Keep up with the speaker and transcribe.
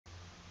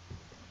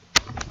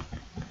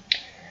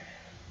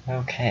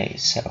Okay,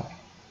 so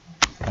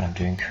what I'm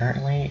doing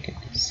currently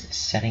is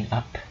setting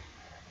up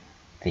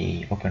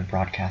the Open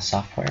Broadcast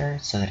software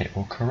so that it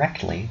will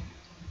correctly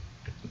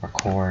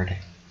record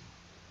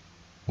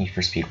Need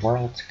for Speed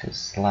World,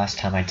 because the last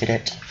time I did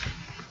it,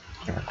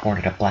 it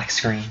recorded a black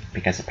screen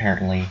because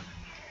apparently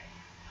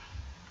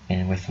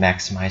with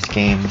maximized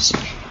games,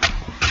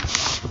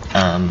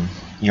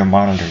 your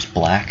monitor's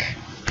black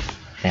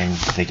and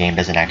the game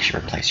doesn't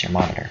actually replace your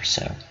monitor,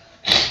 so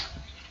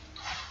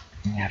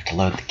you have to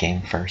load the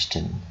game first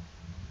and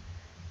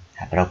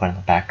have it open in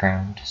the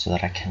background so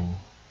that I can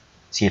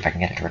see if I can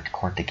get it to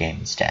record the game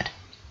instead.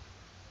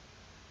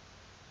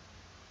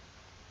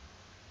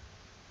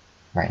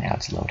 Right now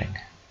it's loading.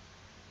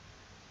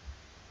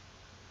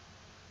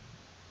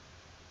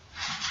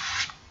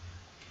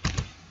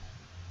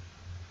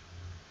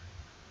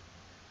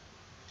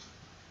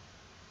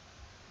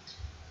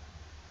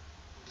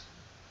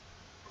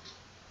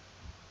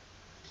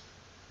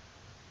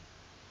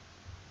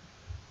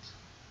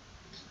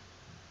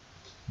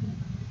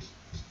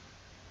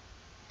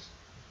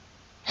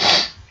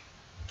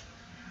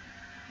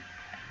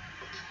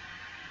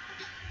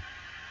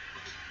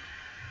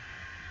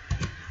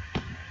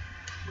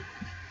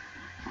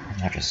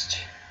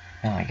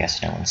 I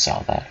guess no one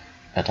saw that,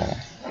 but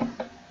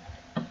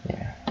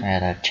yeah, I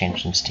had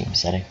changed some Steam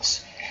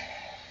settings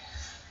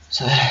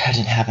so that I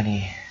didn't have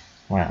any,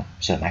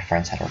 so that my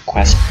friends had a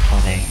request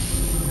before they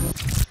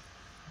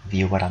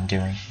view what I'm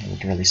doing. It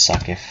would really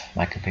suck if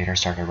my computer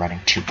started running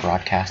 2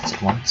 broadcasts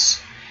at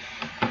once.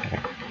 It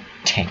would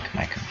tank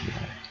my computer.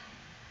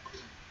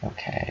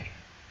 Okay.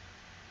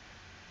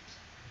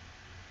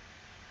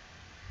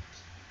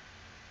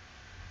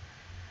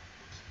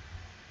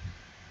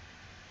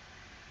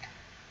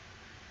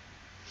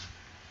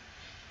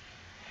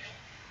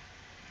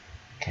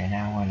 Okay,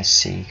 now I want to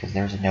see, because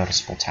there's a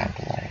noticeable time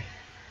delay.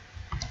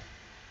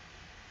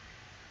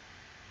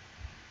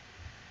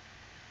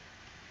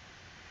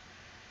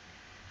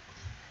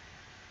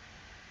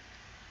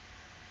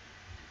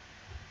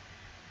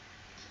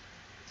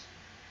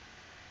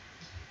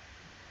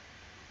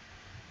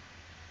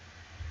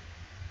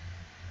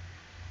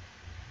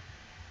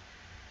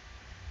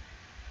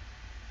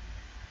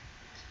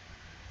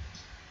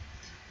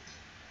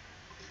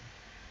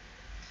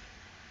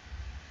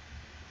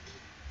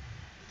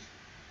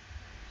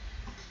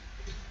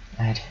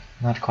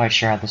 I'm not quite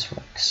sure how this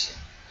works.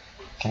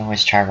 I can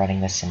always try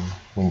running this in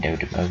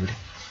windowed mode.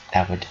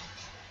 That would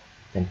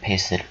then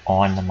paste it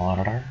on the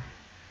monitor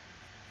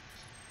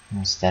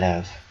instead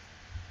of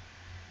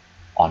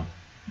on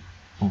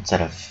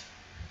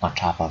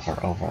top of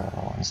or over,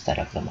 or instead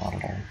of the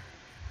monitor.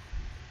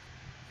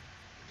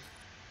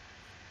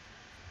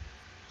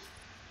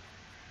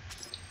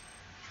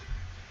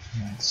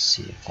 Let's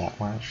see if that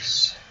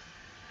works.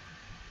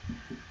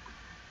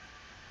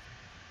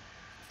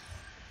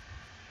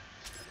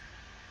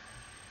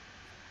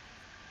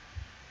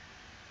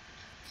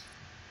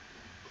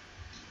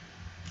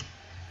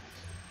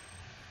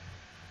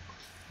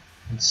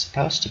 It's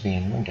supposed to be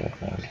in windowed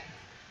mode.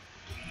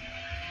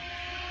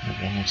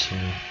 Maybe I need to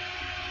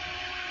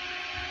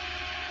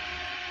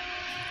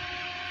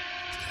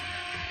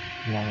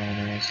lower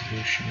the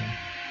resolution.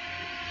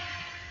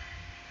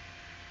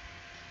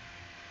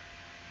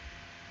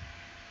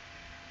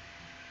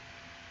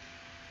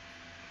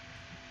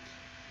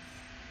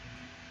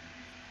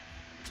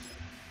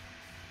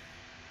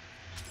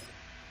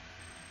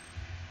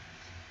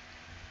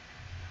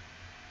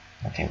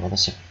 Okay, well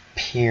this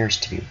appears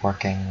to be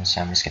working,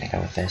 so I'm just gonna go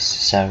with this.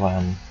 So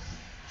I'm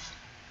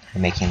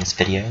making this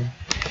video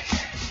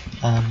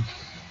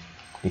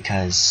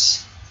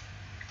because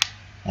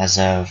as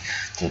of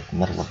the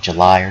middle of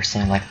July or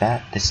something like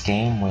that, this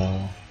game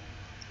will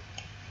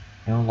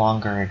no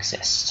longer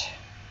exist.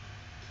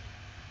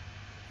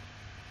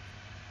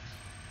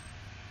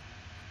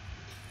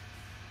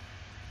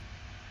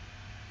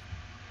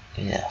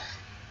 Yeah.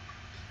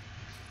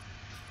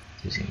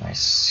 Using my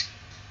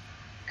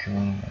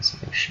screen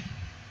resolution.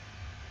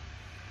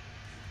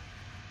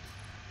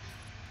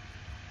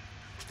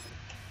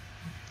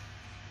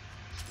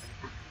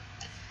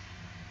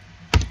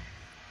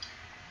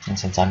 And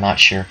since I'm not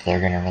sure if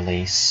they're going to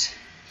release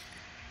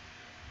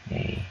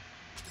a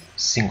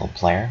single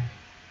player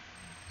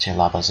to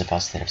allow those of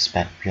us that have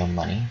spent real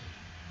money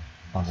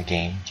on the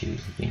game to,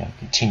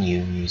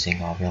 continue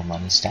using our real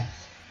money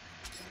stuff,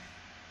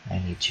 I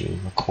need to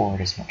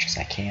record as much as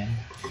I can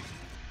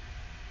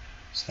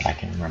so that I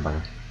can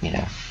remember,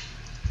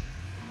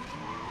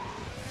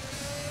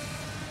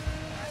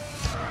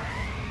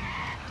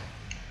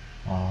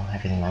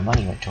 everything my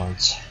money went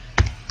towards.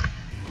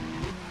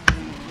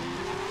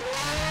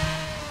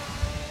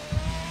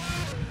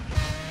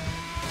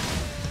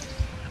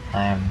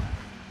 I'm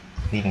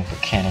leaving for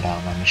Canada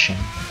on my mission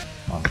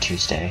on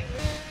Tuesday.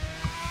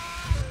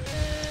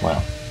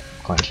 Well,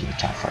 I'm going to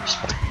Utah first,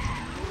 but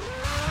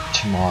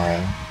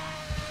tomorrow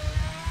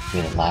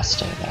will be the last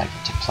day that I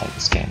get to play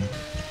this game.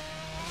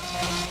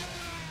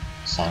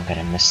 So I'm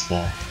gonna miss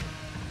the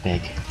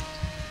big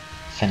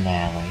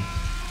finale,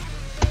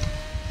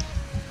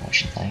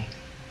 unfortunately.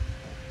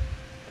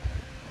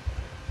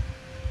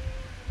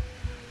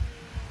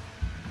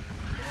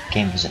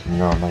 game doesn't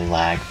normally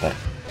lag, but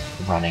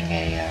running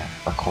a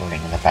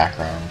recording in the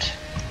background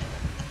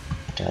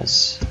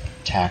does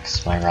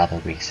tax my rather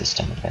weak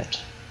system a bit.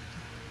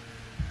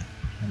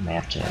 I may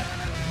have to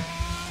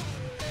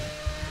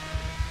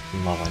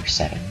lower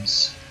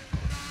settings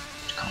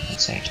to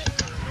compensate.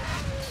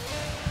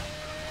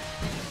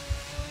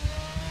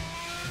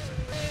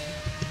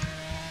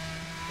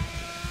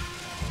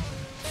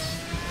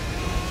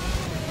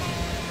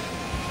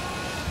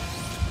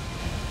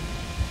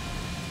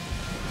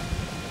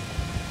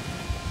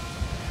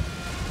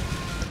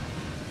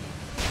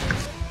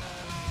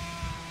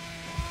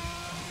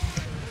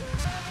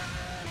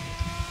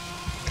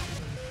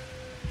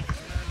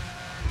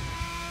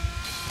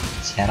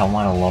 See, I don't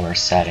want to lower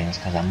settings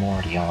because I'm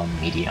already on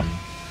medium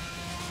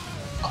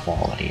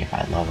quality. If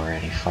I lower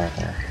any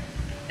further,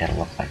 it'll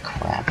look like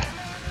crap.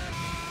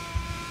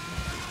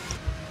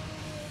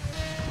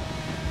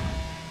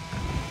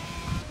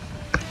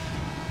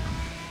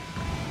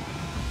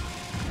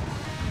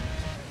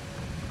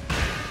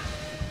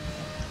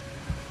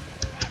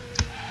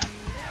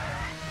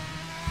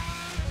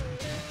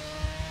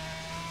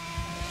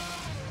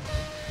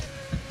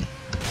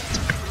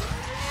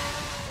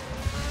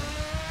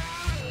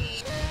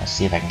 Let's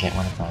see if I can get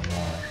one of my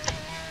more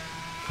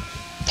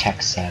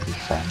tech-savvy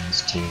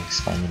friends to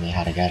explain to me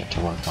how to get it to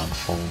work on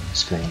full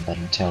screen, but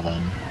until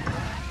then,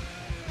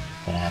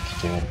 I'm gonna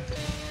have to do it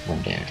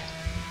windowed.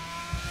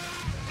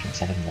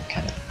 Things everything look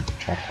kind of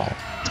dreadful.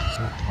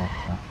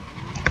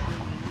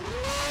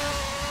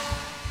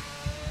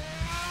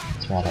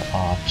 It's rather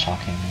odd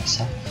talking to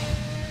myself.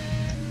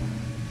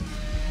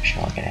 I'm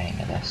sure I'll get a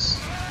hang of this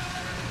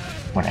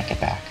when I get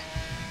back.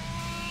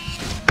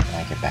 When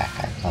I get back,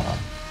 I plan on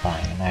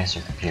buying a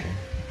nicer computer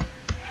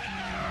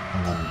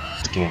and then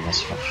doing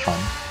this for fun.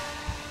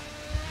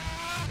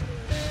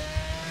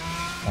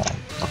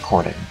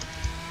 Recording.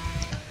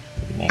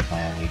 Maybe make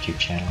my own YouTube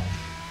channel.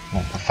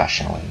 Not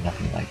professionally,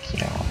 nothing like, you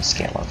know, on the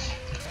scale of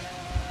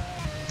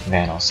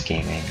Vanoss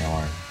Gaming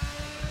or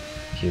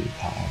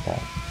PewDiePie,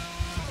 but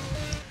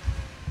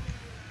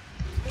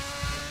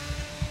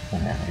you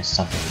know, it's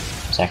something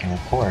so I can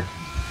record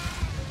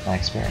my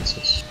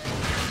experiences.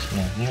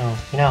 You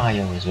know how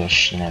you always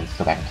wish, you know, you could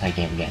go back and play a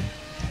game again.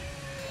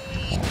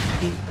 You know,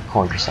 if you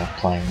record yourself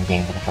playing the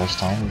game for the first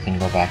time, you can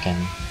go back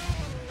and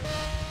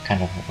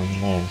kind of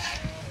relive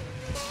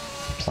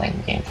playing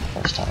the game for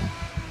the first time,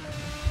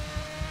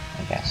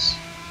 I guess.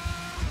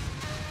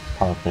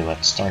 Probably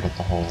what started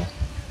the whole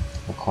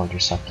record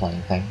yourself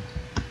playing thing.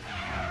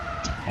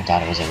 I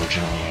thought it was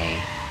originally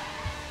a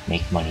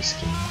make money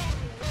scheme.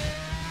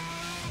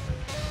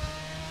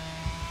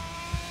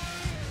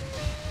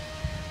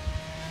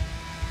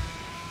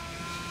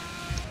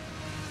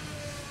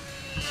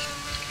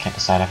 Can't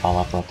decide if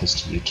I'll upload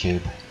this to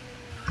YouTube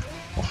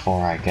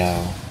before I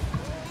go.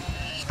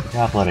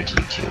 I'll upload it to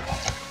YouTube.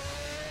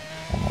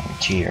 And then in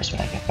 2 years when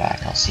I get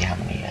back, I'll see how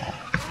many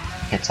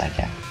hits I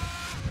get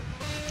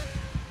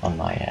on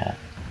my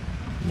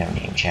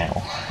no-name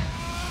channel.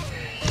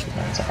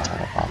 No one's ever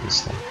heard of,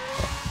 obviously.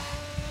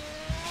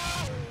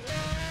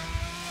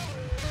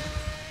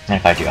 And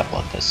if I do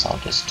upload this,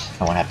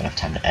 I won't have enough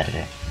time to edit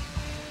it.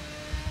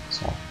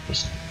 So I'll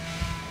just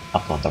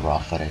upload the raw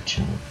footage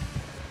and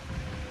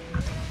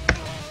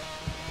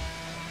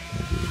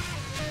maybe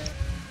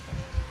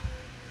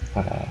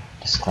put a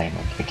disclaimer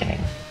at the beginning.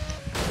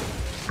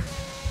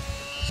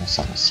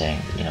 Something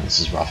saying that, you know, this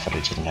is raw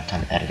footage, I didn't have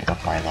time to edit it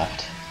before I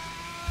left.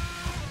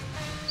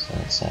 So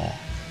it's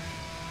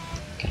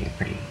getting a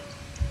pretty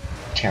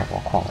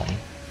terrible quality.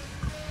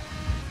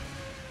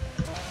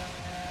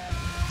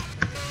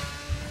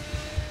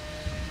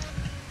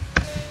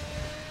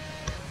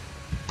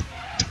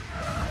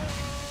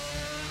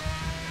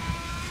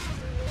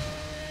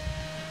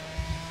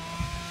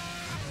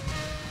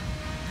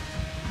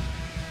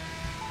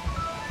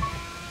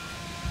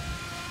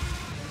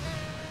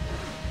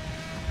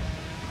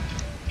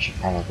 Should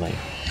probably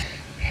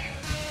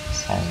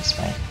silence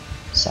my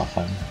cell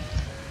phone.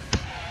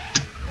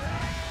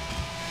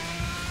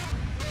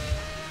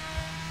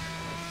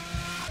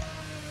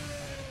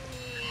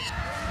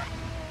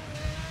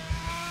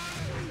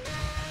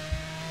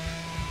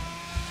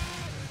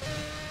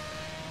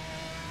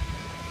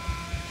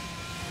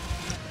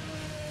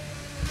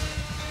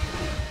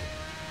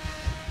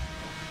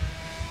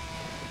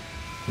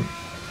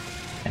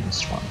 I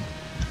missed one.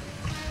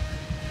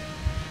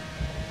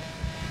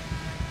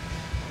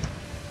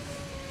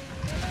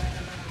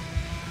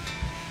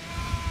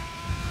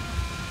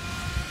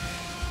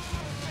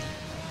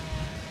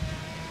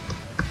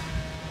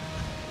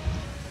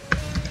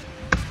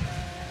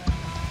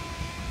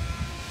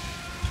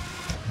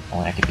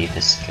 Only I could be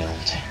this skilled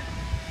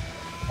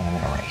when I'm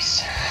in a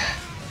race.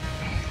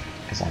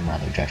 Because I'm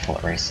rather dreadful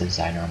at races,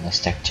 I normally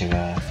stick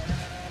to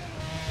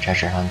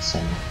treasure hunts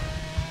and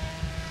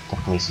the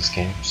police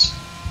escapes.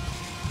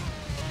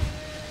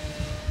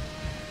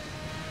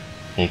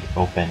 Big,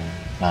 open,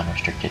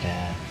 non-restricted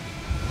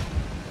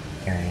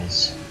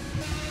areas.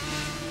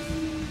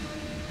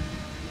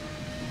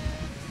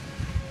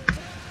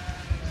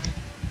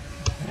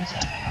 Where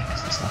the heck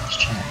is this left?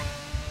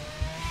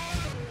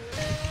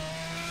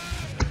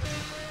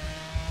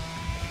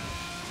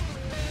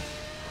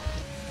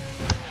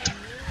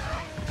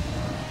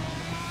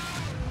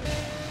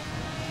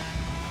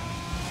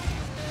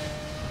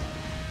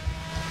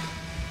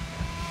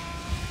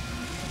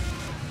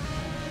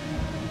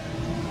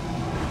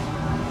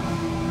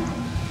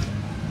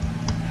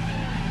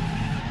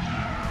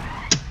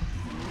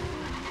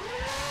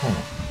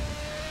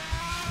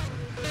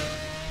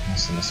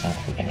 in the song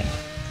at the beginning.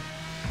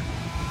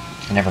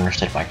 I never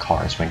understood why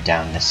cars went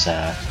down this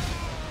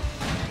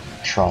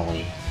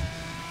trolley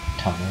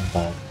tunnel,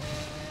 but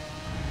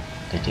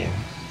they do.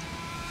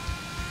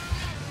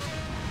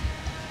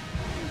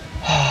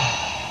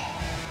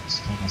 This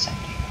game is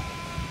ending.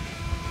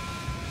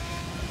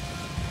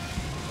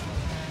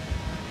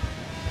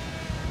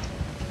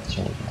 It's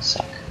really gonna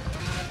suck.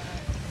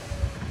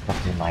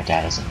 Hopefully my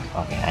dad isn't.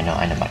 Okay, I know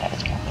my dad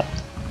isn't gonna put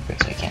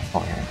good, so he can't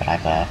afford it. But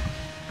I've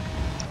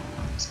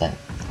spent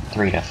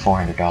 $300 to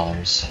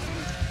 $400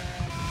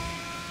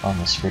 on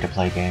this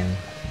free-to-play game.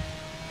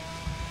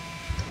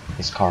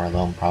 This car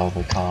alone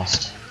probably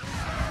cost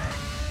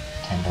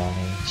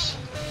 $10.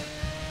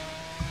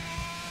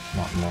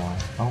 Not more.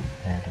 Oh,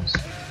 there it is.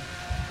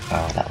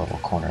 Oh, that little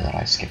corner that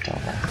I skipped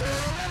over.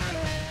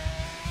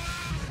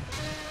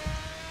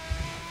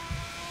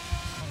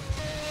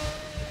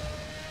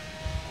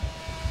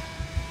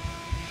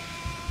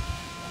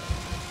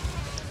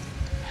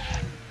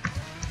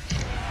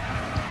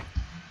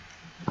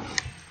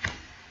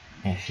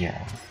 If you're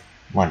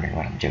wondering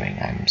what I'm doing,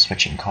 I'm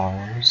switching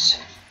cars.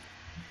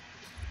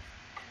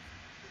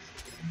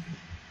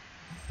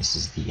 This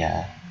is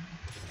the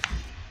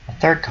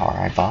third car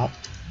I bought.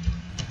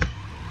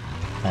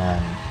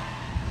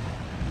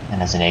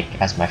 And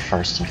as my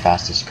first and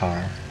fastest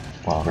car,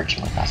 well,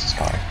 originally fastest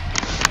car,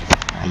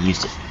 I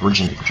used it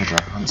originally for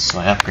treasure hunts, so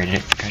I upgraded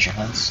it for treasure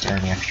hunts to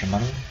earn the extra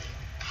money.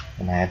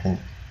 And I haven't,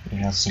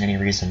 seen any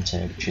reason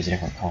to choose a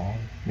different car.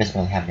 It doesn't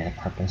really have any other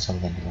purpose other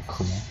than to look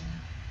cool.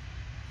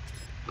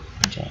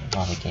 And a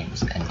lot of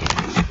games ending.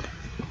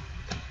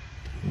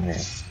 Your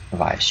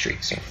revive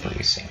streaks are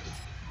freezing.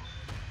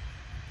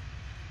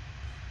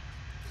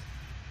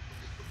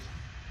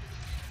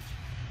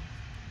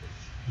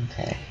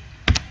 Okay.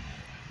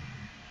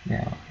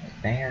 Now,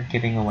 they are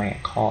giving away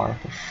a car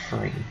for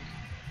free.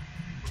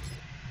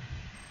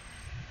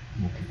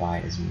 You can buy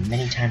it as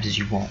many times as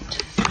you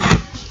want.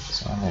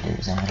 So all I'm gonna do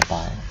is I'm gonna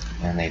buy it.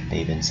 And they've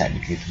even said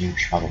you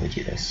should probably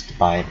do this to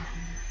buy it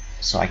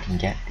so I can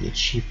get the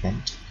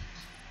achievement.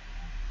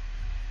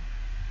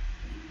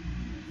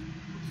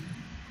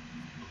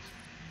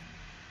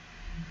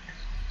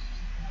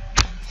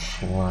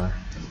 For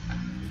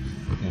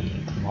a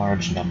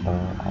large number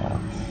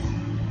of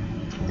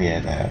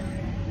the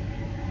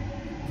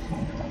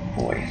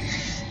boy.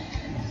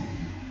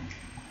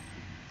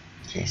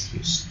 In case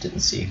you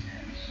didn't see,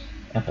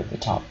 up at the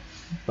top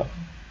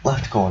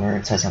left corner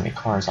it says how many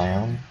cars I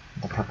own.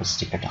 The purpose is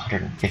to get to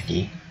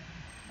 150.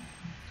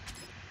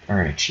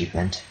 Earn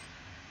achievement.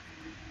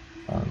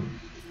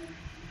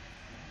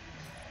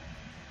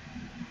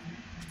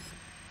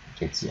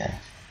 Gives you a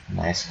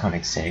nice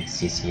Koenigsegg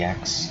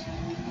CCX.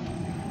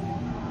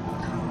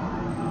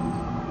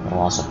 It'll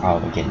also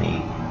probably give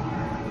me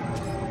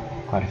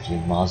quite a few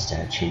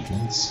Mazda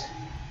achievements.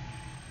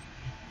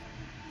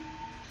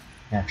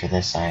 After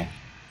this, I'm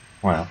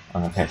gonna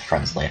play with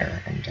friends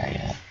later, and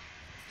I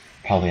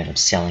probably end up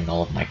selling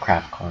all of my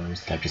crap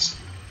cars that I've just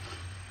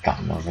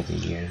gotten over the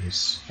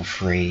years for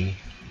free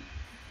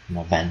from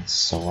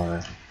events,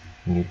 or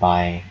when you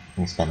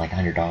spend like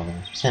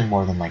 $100, spend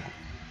more than like,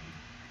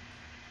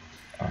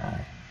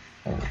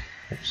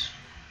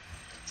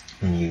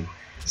 when you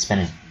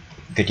spend a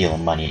good deal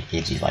of money, it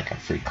gives you like a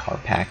free car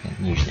pack, and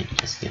usually it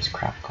just gives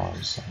crap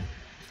cars. So.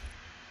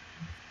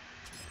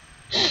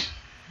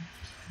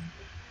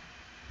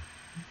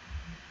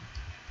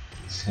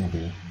 It's gonna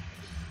be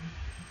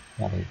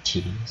rather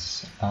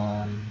tedious.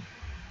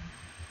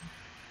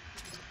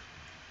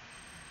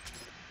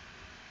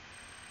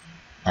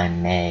 I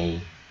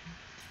may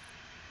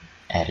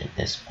edit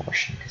this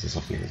portion because this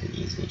will be really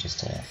easy just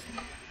to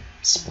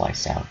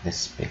splice out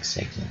this big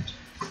segment.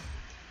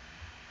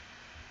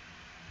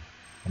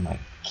 I might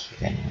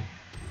keep any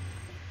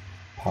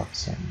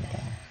parts in that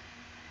are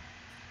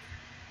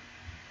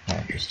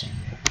more interesting.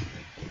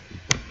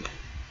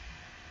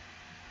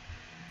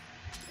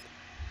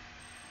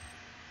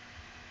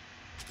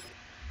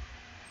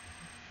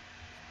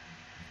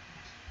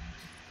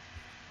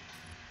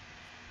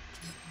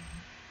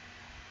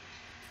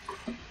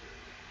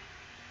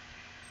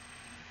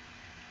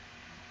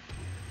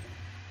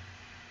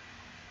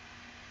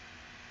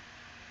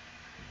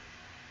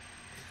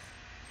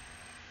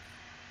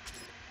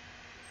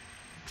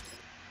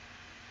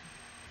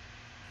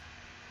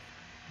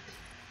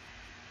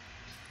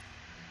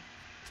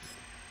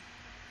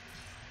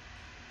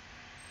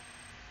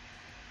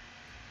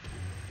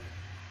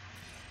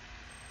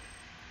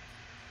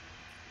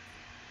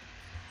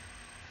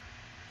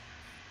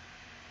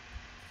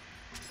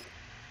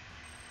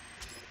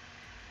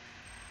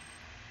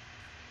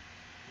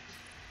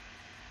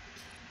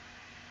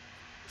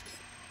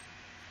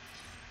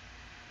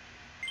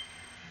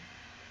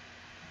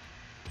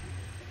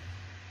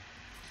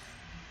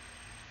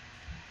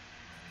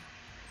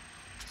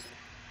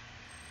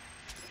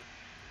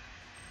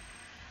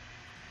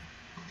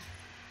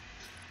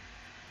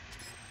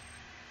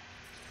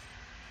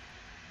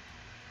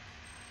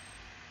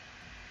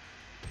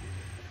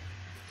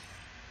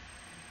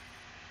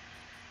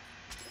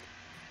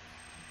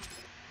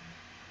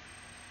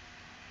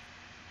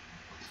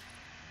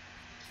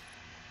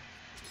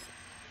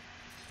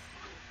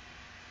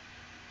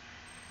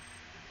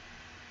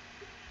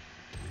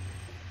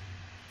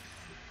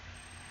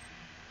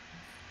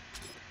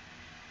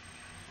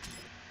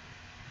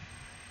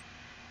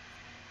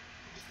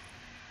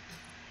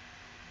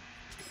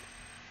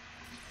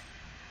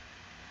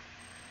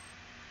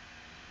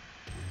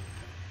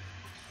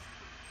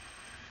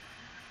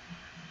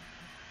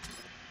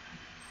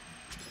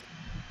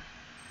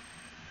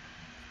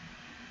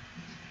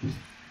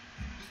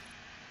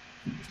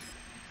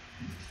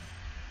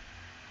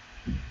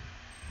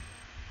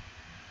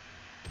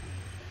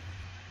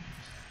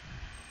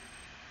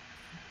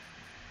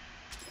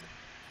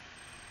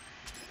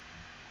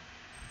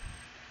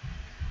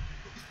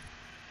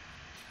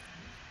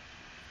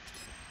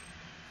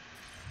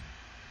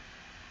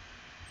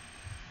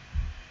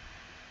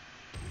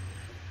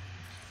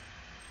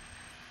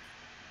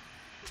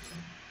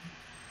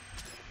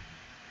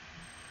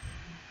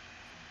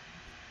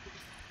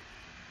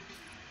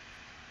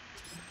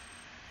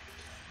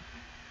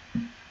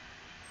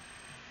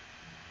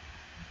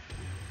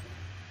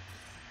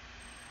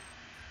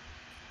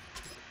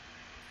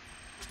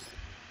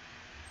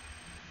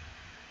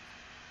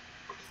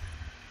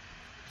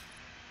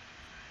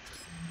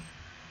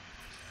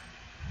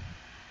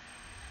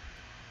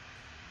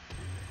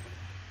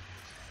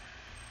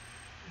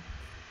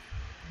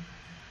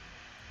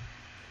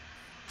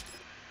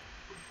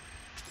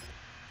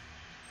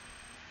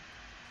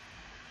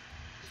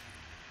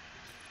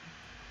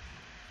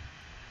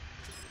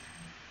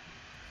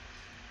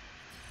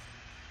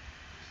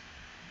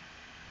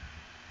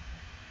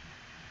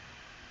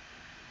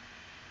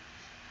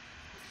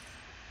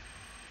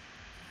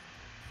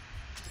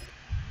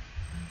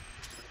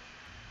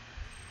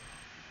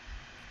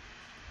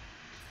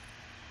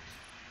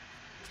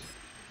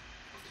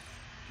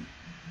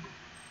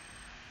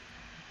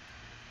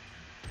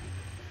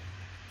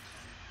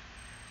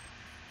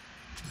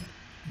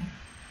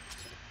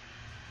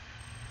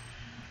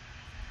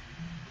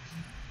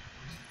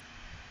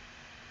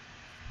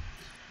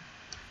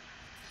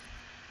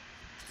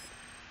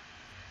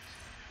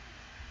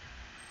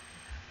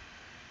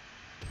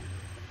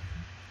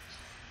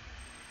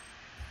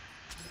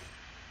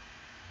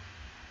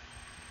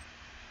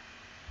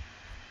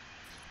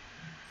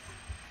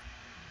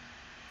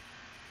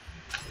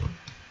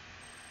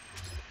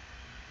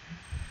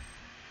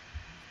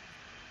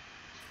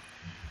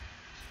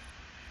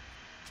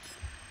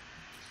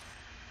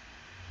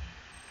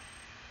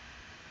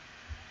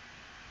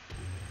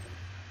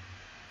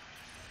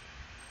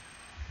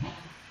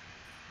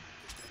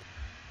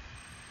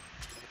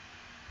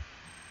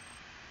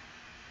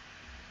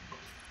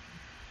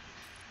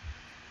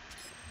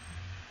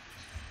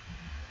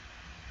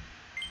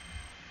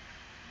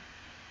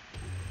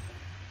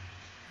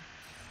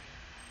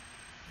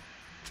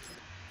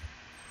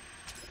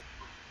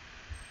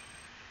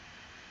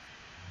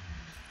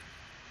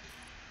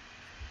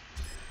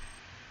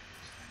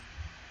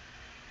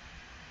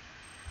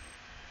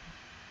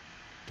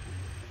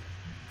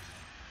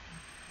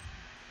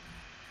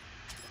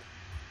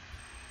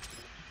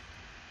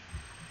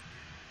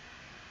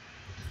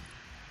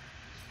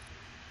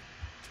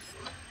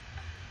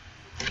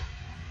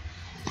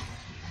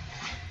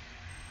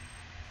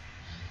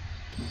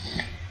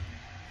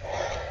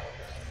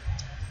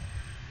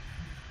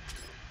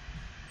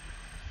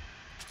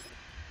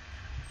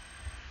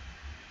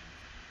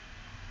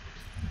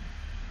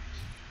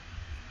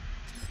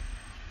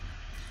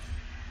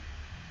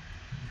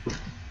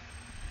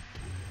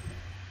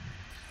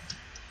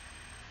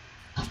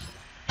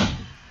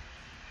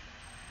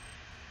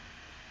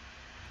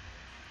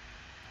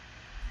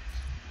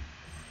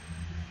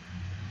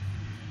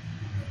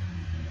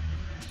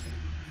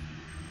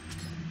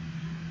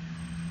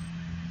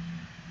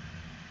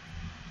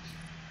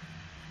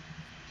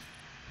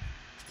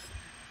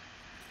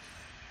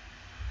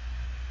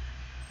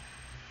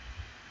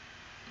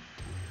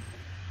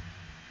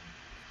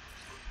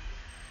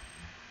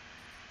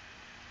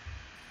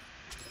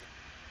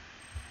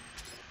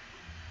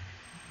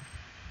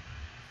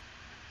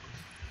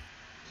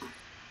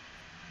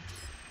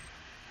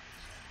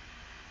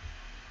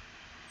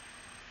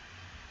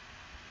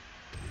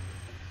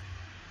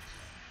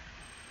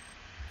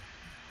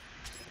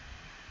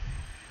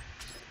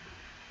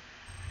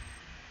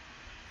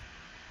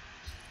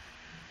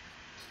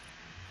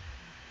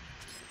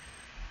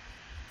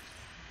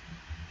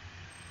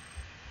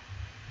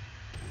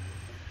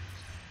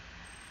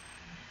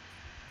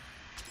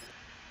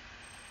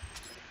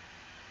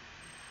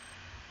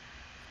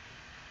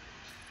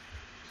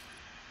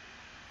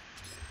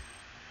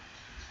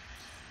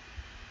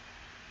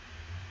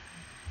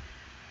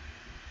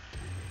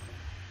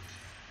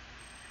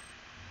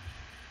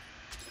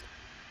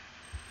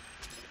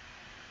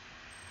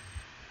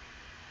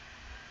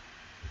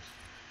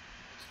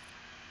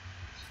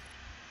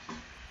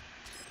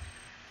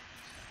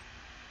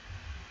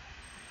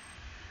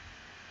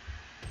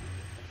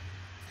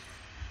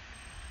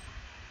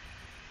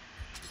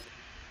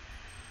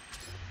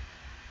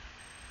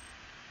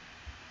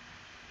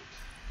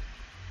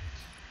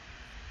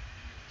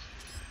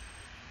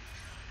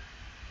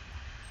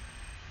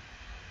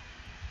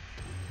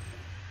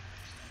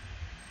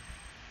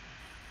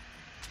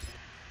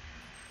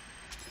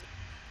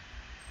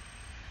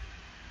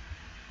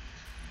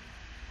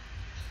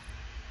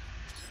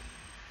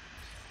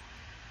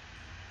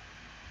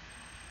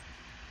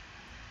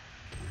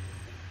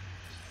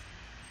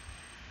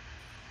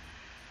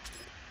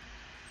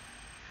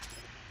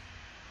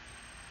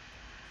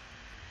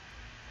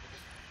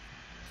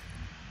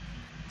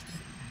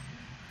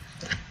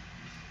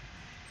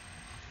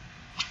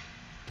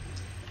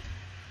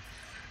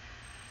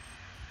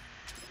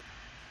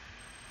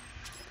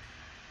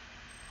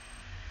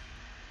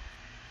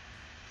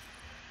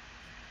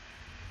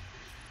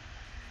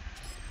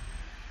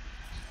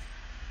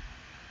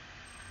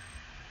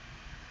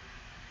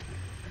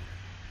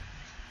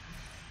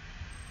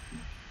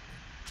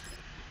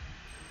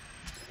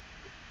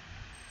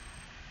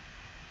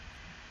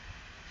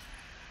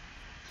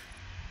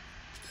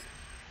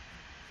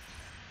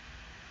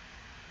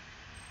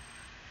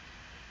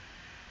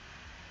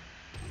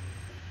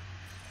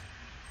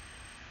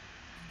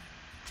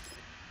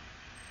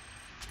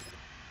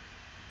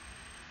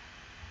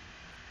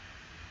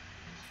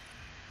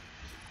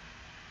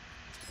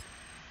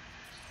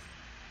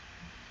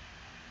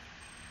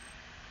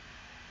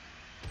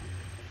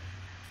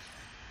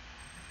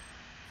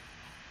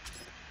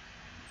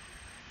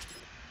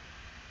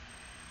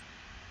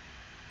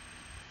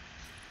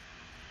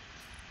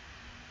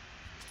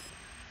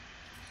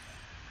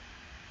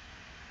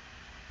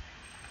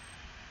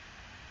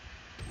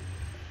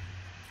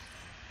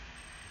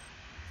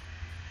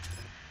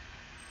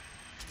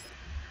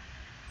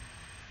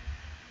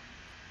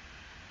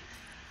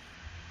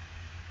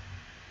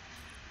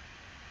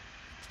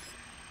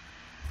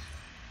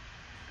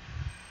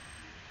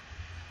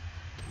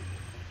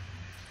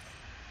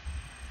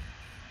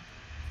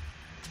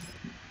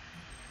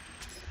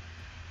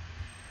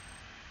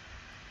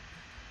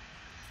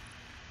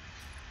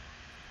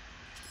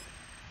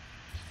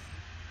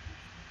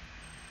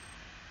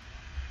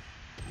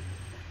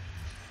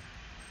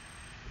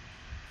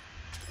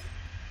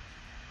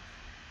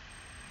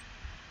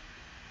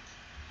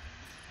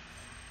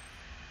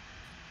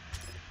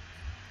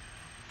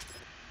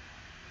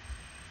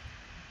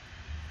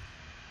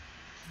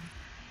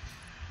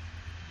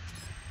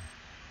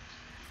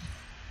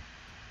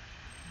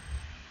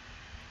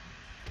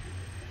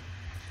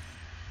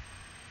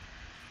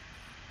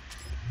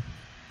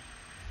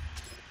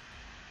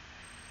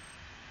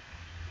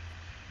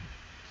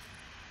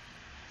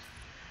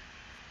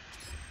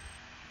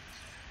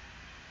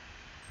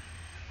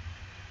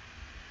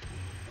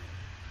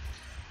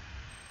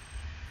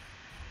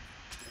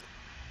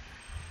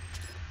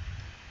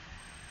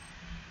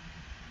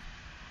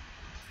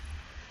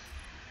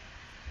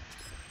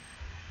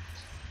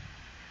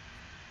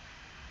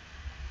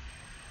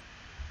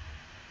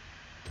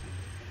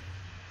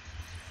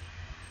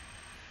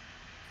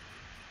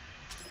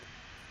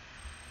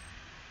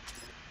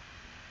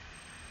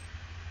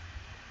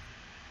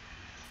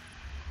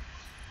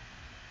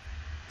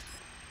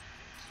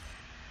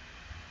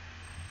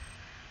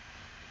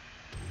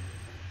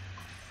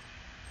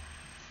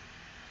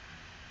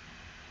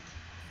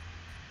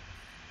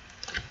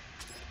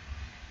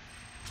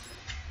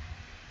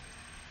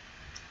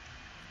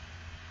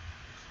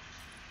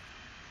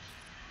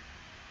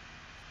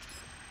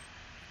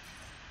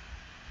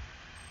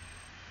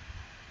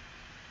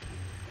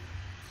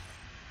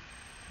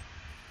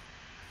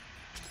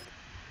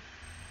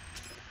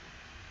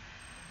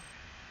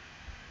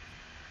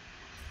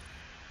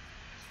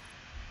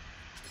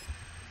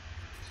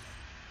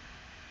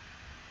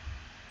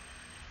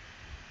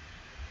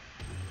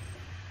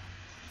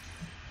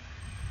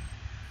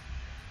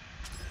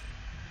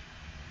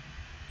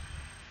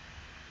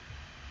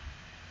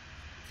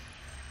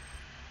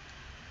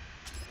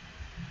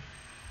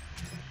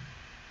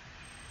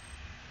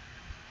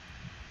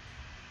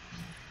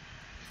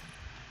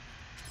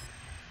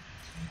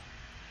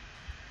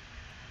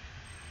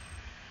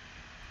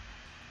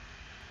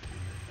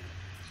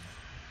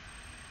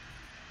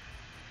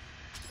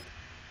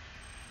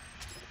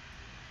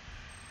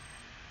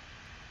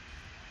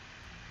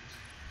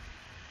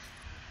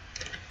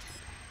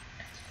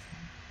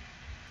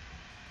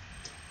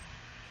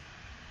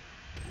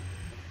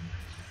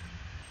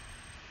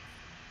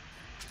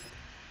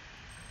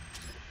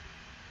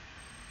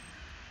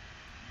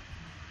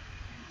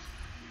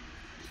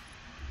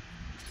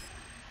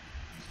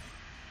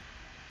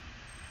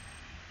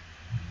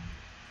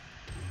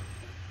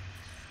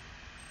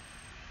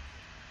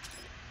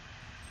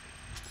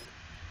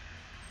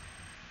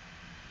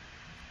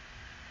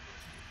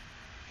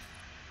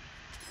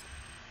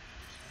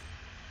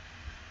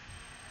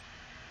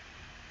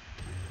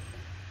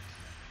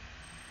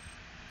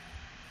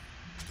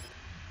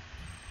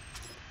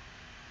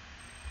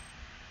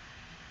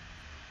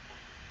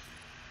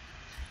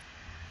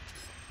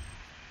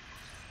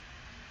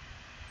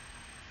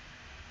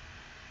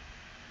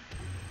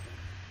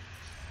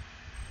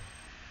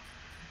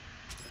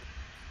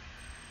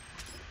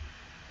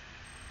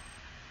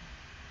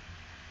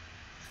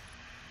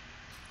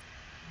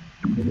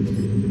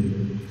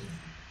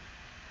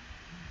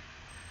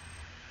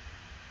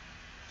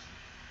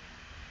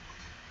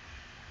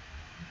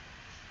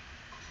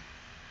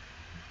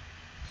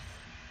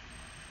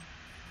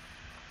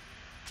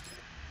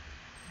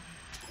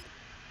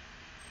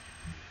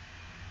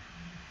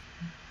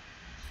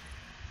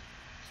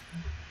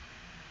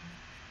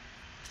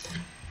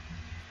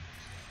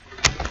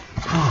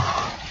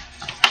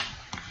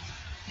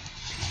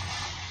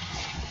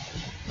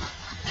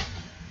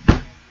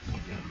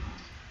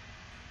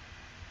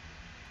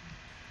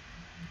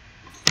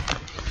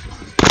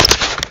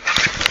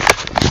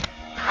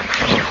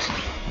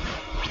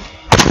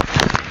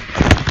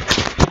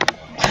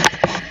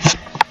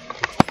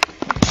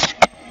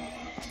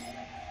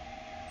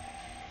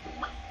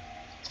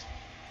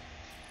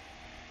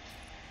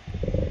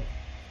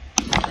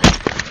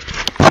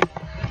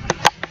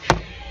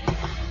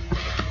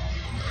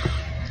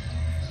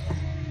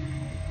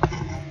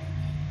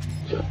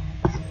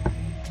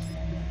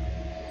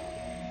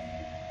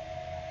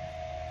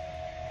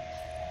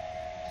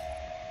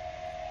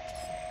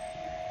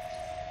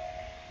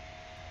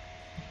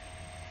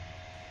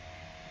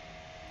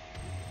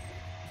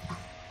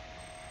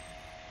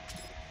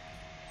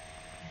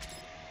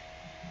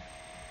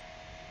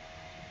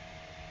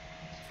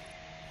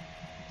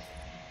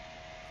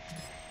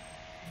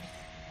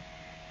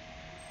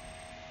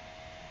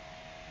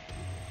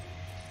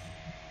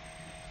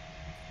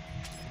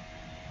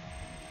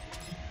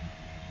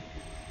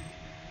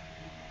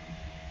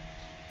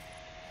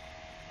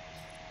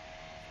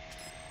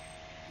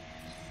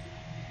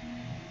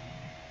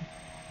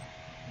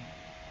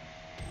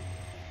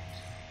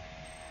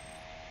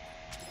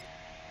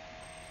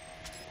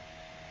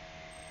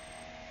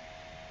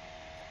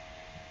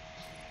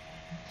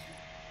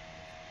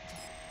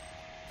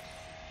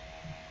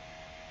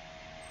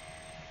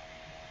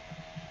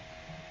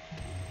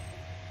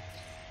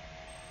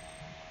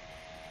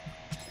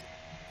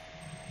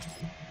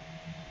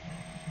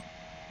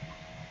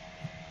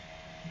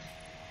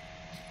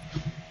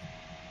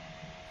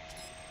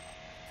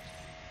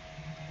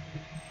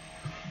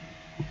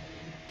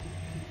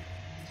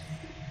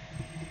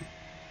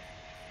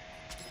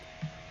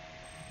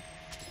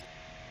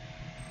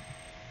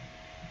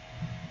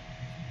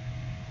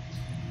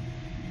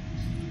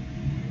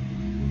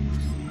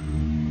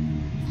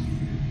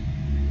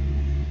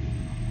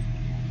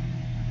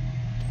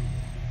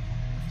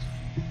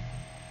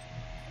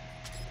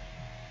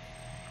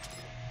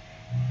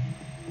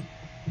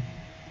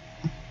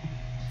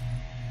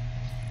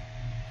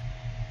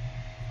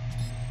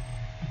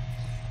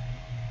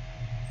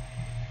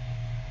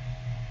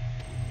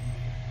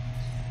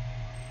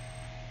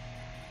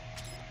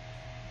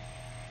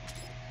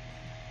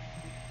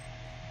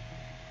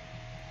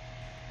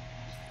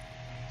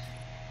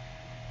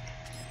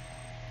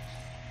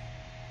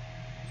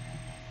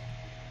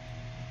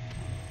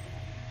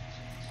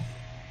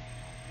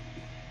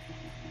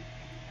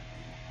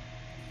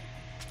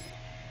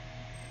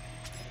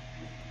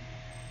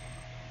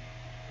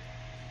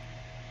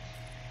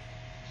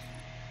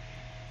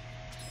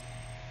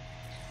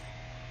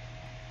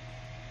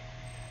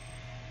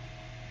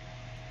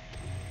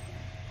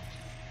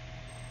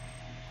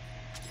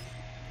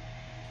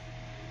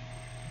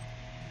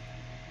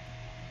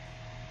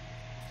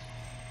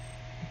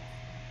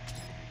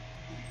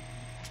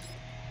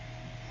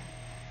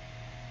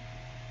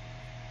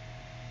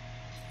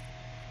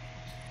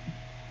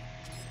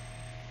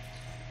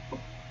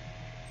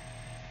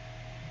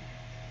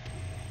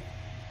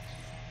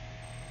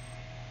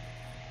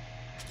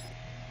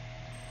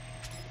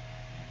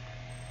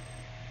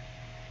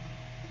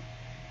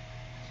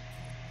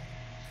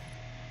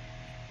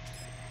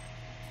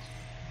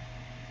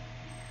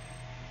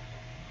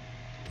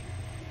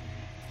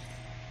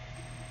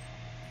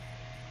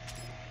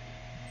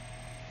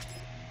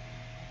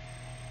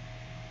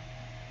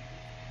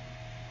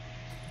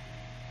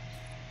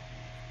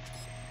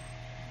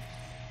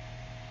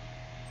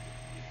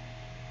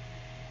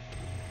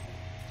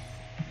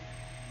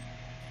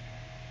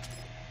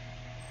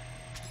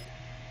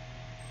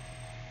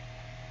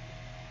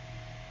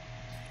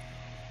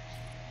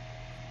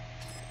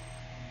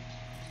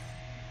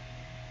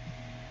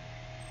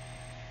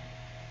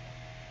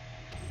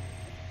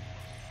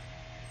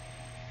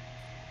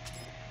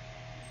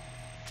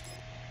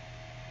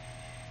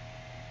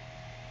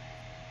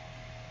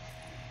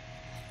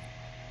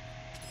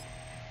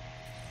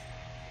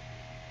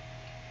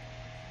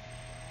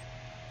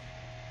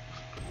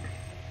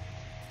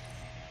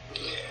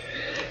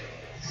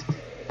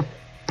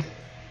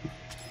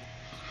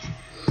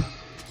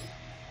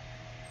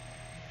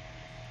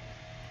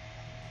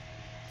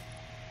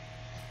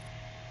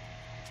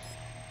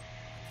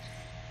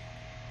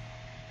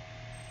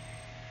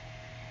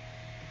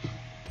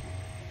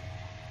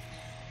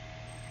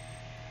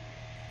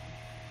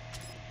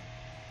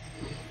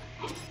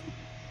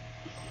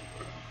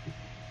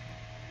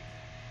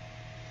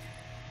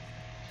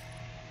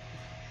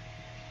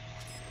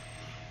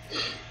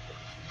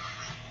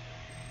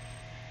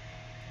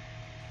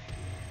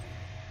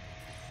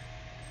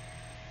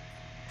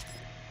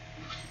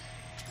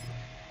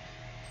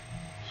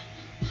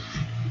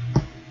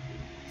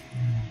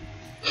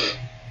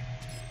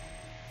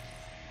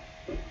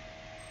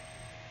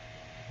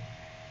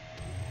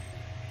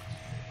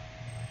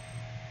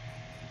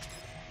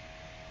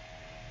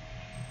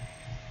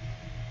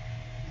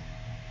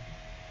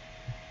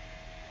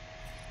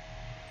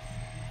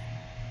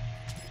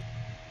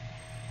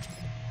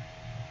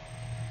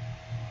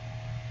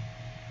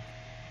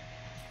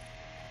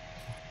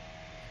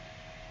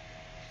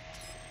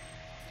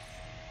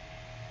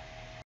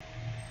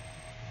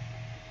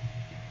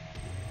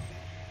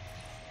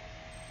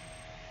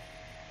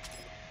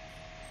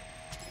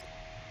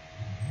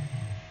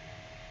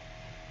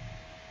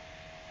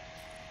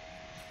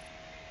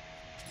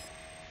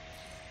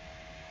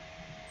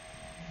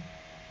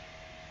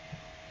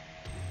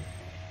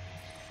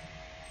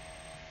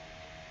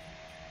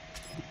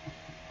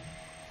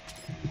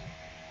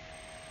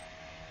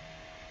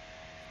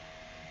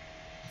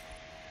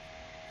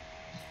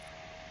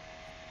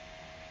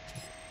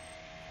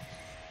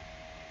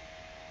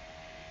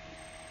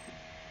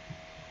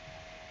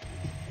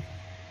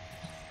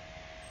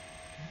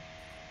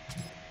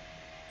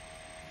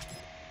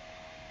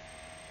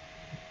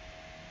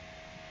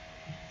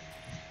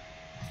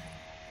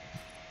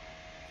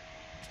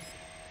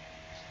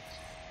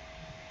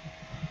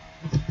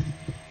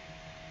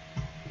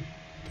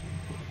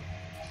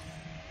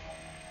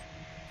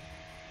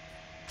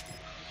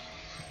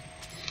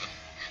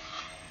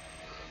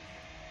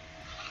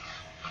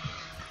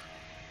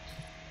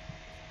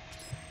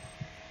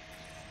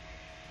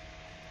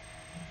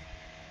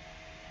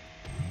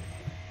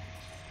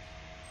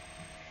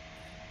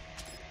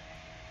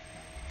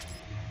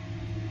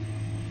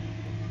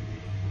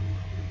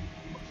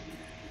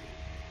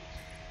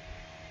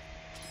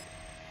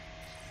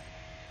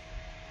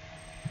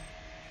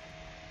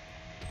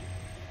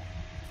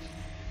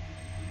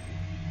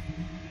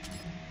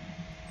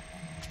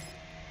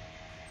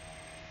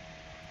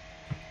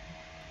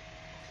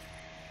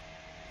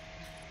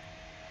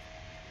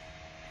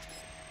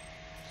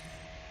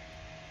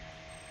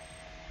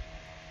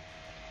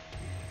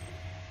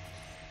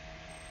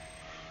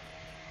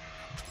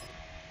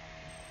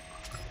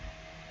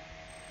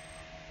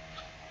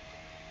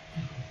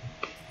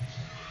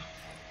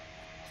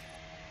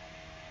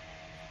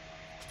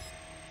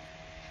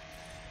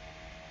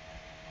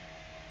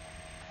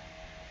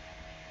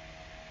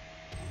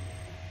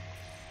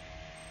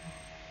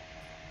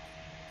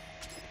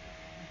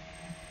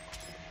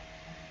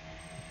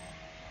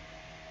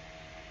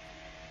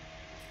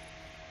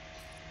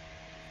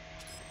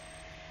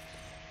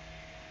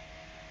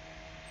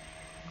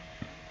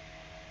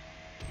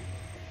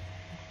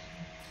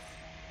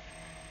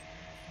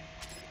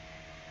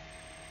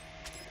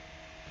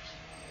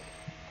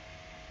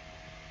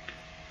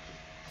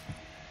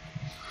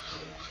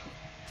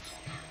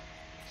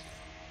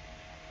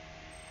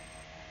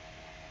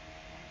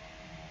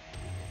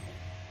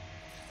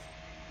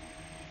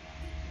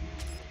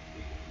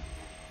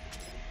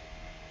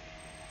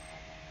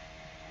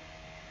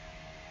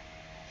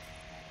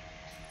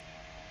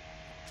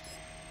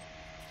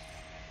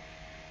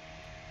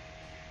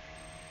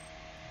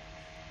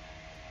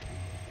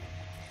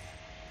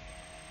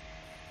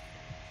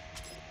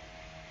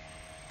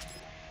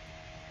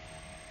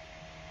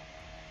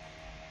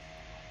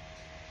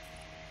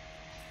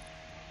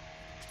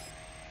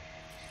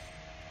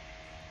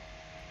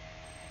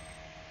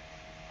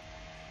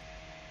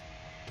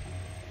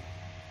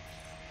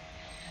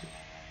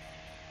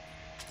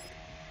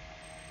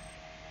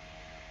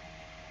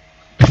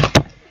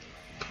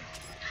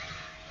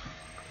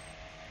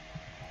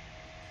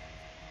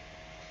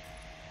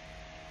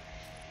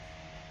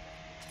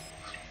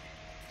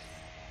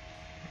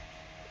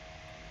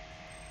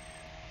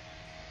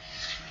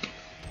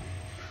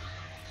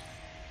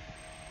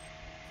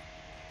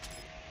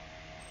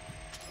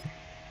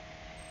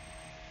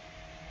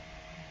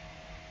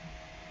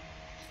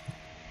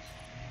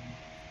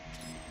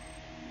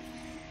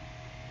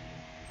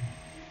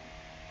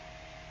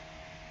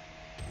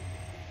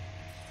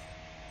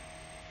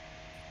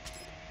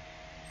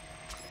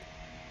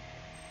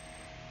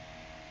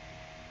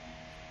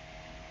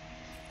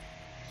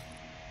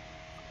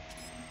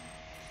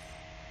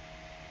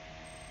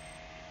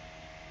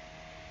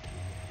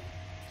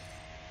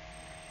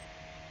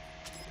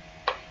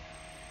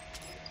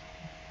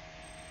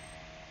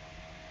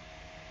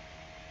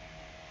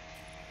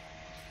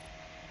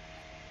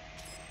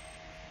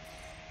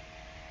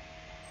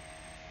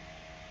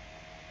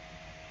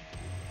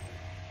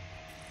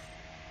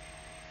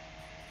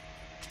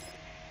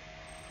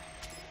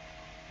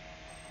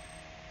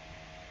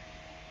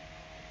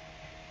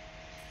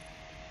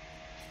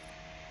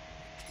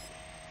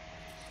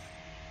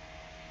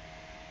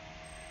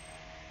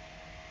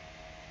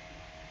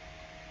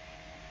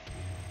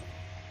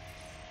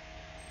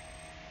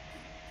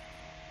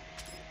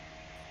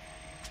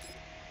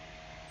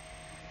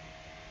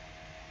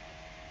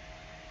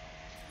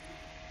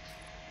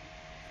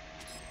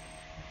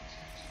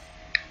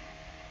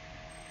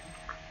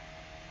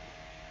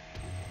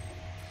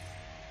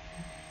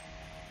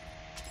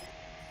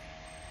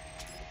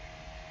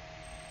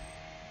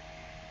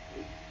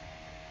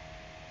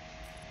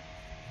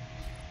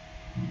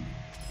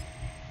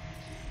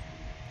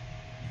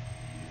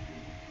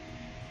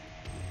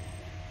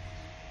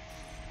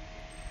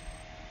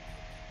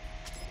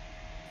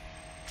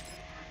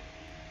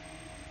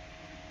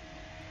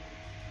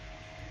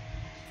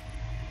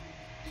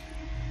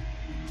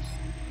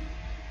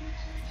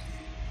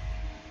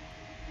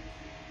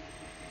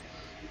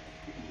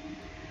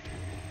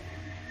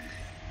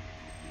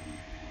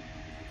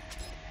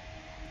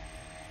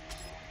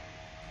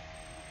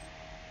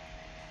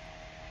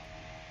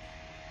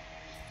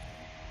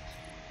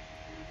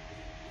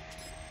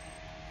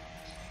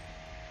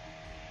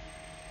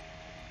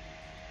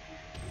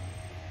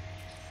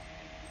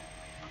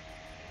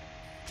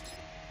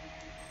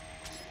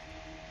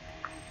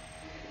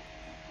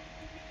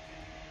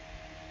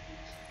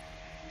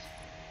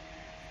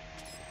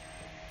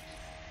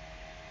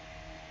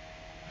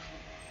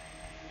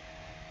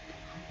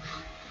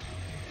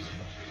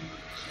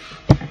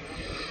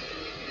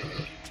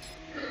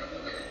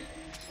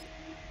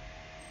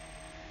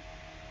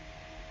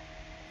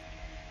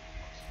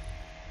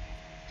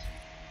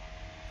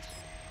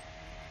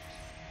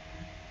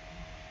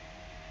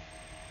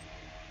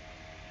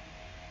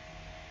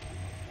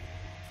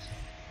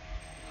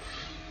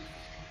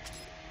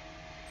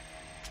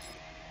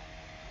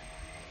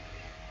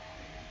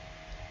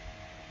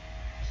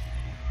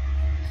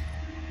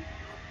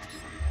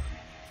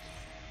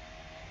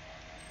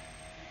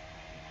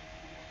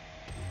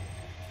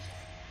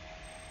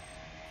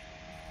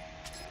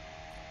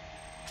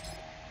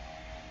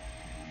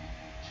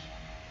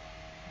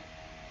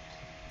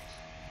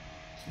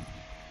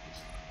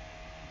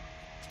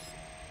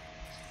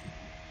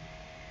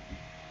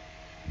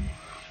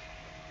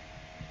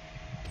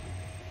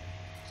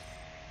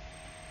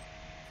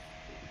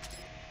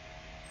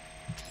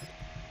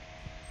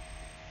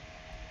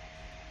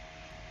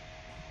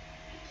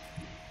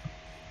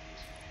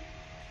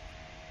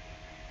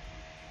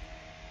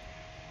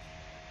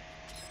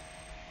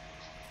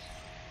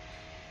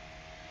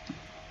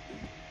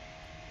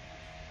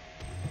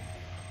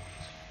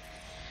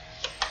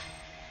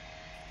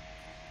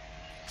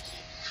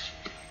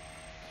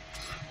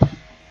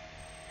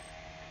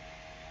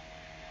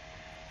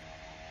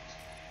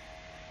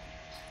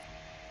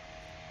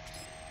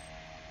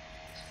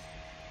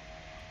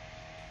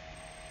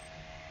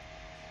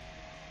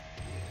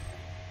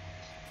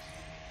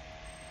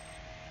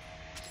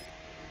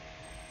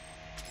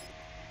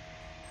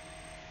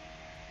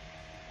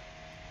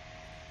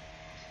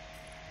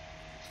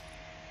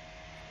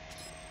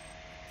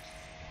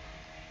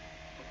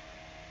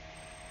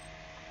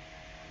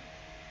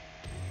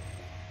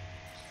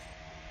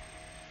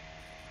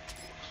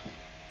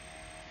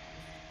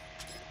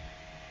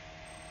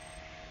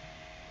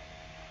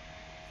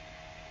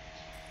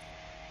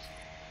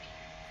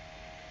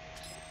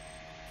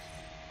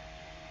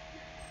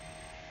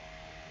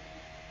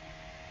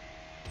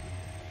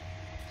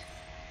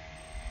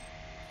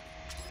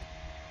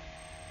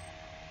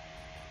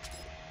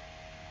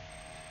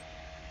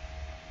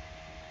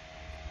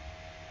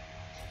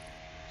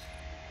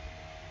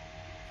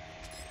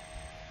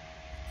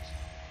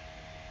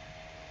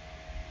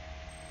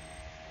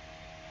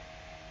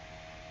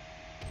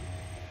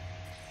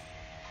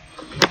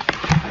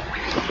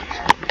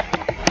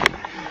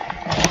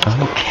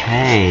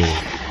 Okay,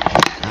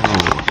 so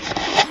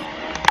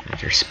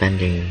after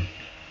spending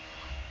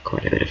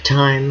quite a bit of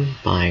time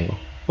buying a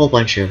whole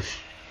bunch of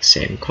the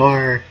same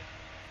car,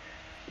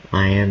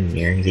 I am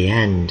nearing the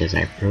end as I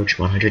approach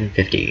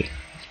 150.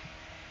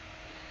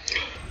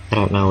 I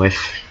don't know if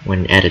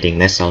when editing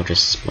this I'll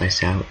just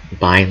splice out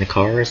buying the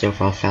cars or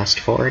if I'll fast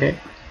forward it.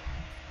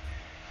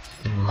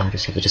 I'll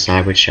just have to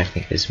decide which I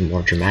think is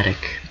more dramatic.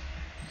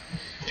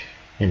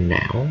 And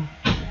now,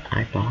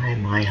 I buy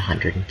my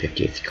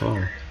 150th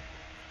car.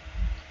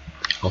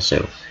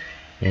 Also,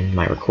 in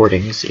my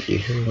recordings, if you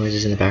hear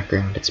noises in the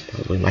background, it's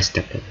probably my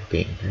stepbrother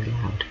being very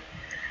loud.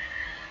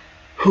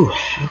 Whew,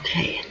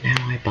 okay, now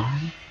I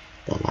buy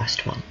the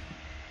last one.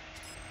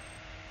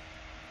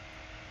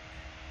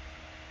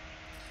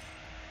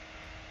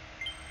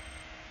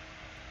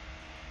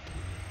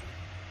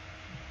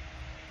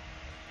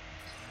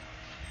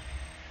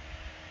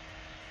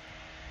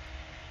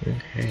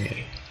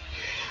 Okay,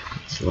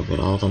 let's look at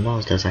all the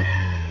Mazdas I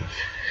have.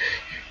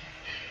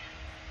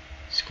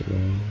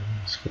 Scroll,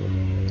 scroll,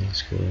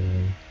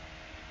 scroll.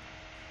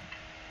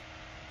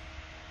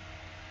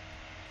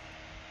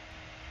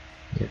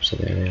 Yep, so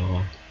there they all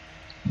are.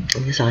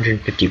 And this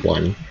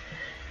 151,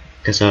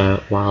 because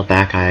a while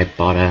back I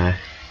bought a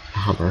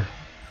Hummer.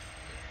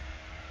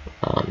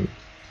 But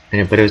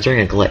it was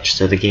during a glitch,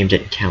 so the game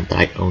didn't count that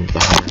I owned the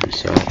Hummer,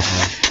 so I don't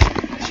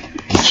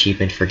have any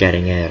achievement for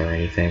getting it or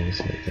anything,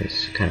 so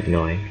it's kind of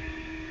annoying.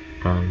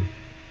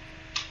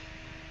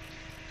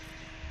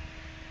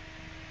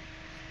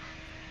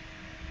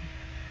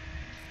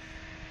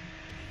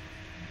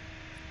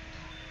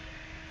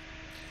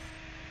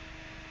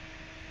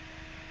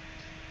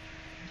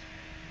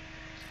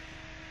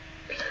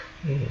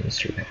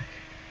 Mystery bag.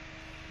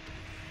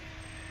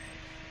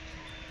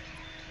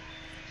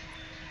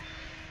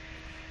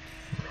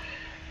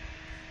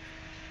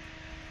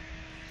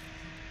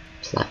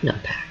 Platinum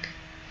pack.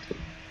 I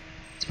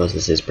suppose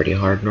this is pretty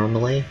hard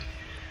normally.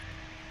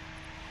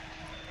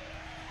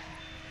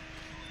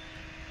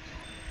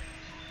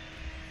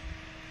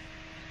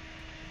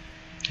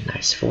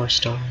 Nice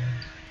 4-star.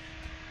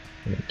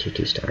 And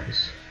 2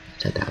 stars.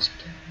 10,000.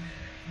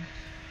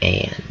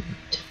 And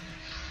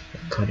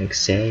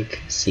Koenigsegg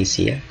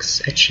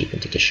CCX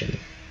Achievement Edition.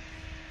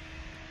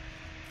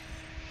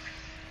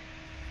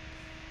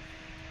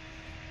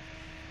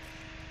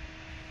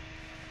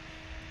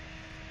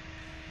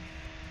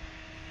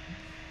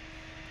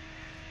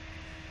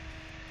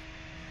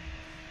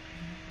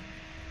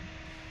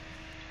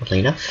 Oddly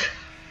enough,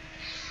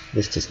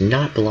 this does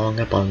not belong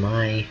up on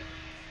my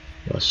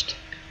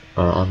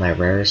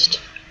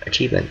rarest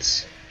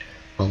achievements.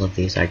 All of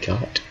these I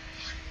got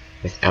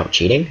without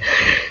cheating.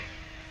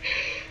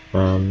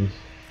 Let's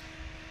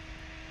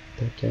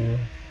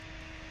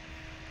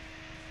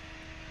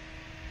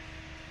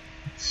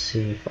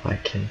see if I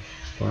can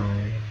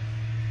find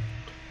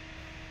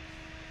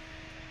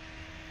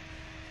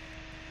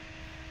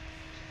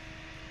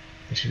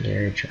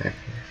legendary driver.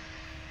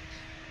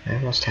 I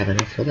almost have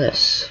enough for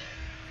this.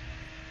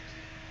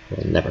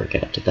 We'll never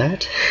get up to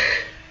that,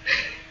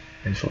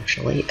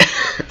 unfortunately.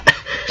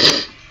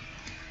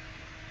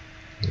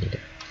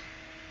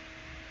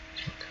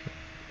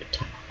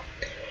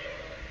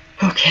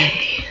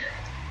 Okay,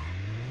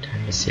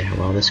 time to see how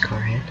well this car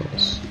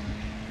handles.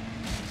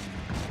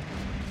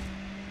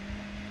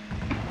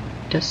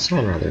 It does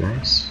sound rather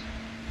nice.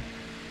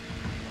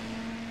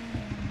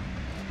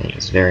 It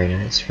is very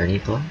nice for an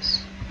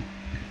E-Class.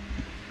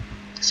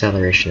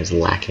 Acceleration is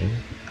lacking,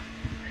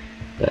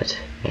 but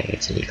hey,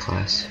 it's an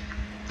E-Class.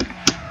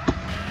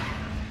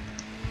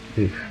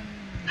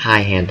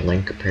 High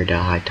handling compared to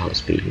high top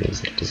speed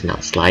means it does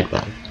not slide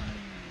well.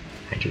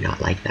 I do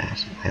not like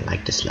that. I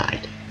like to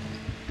slide.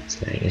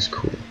 Sliding is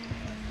cool.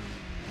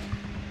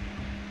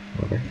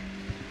 However,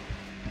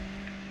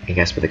 I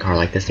guess with a car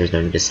like this there's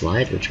no need to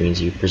slide, which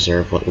means you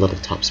preserve what little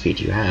top speed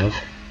you have.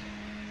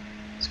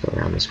 Let's go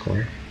around this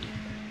corner.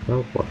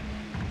 Oh boy.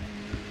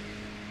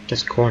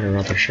 Just corner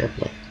rather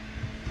sharply.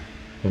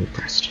 I'm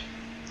impressed.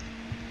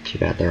 Too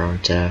bad there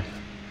aren't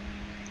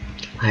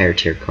higher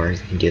tier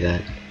cars that can do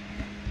that.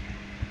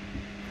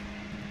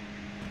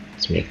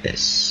 Let's make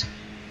this.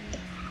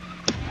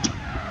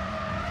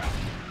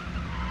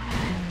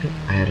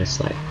 I had a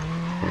slide.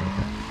 There we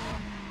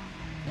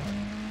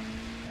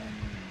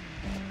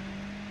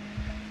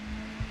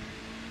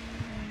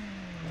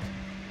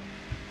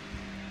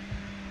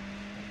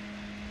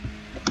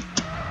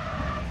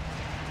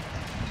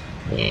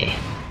go. Yeah.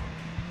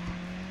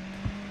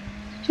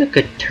 It's a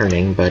good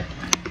turning, but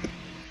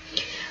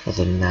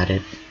other than that,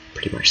 it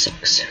pretty much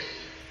sucks.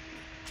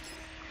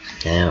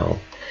 Now,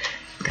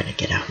 I'm gonna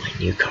get out my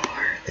new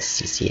car, the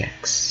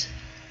CCX.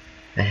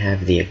 I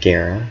have the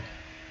Agera.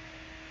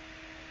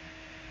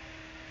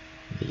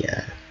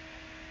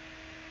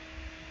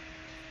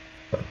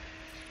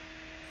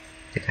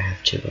 I think I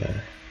have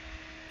to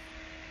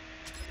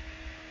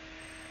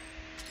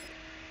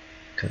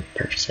come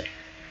purchase it.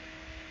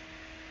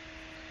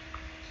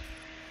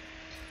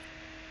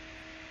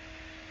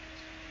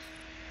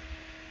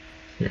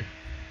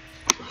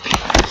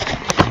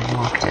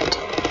 Unlocked it.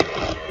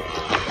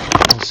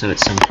 Also, at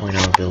some point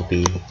I will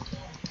be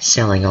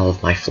selling all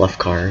of my fluff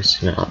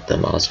cars, not the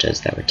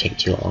Mazdas, that would take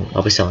too long.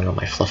 I'll be selling all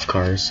my fluff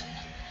cars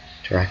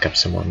to rack up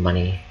some more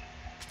money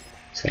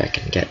so that I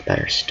can get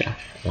better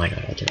stuff. Why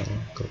not? I did all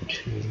go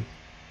to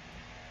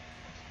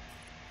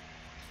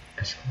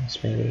S-Class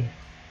maybe?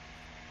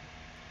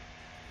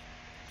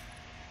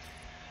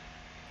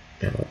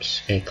 No,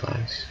 oops,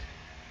 A-Class.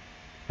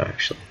 Oh,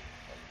 actually.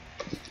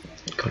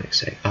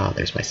 Koenigsegg. Ah,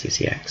 there's my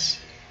CCX.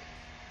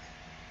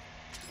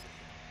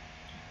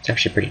 It's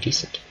actually pretty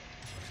decent.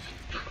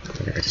 I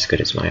don't think it's as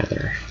good as my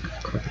other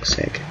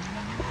Koenigsegg.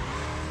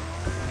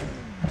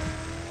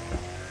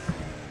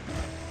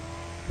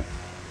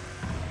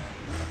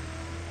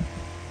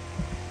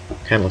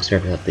 Kinda looks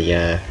better without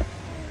the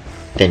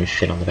thin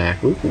fin on the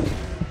back. Ooh. It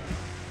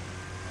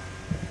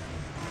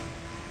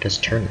does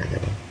turn rather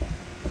well.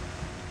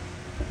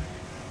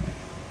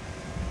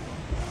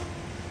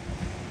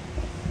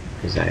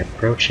 As I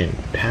approach and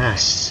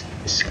pass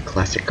this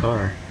classic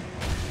car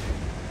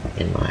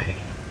in my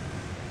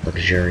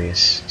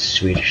luxurious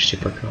Swedish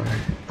supercar.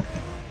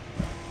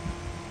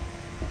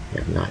 I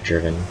have not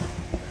driven a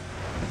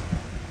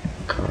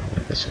car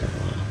like this in a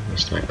while. At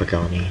least my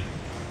Pagani.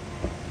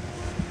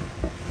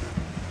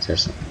 It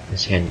says the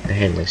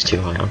handling's too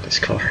high on this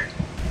car.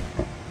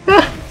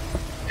 Ah!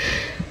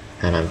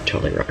 And I'm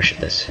totally rubbish at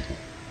this.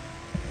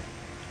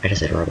 I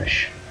just said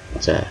rubbish.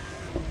 It's a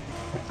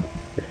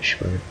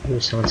British word. Ooh,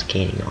 someone's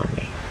gaining on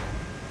me.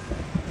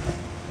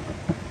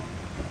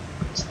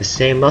 It's the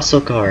same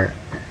muscle car.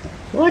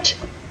 What?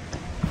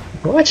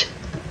 What?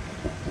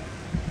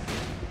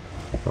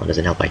 Well, it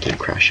doesn't help I keep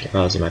crashing. If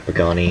I was in my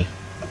Pagani,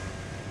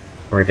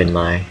 or even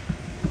my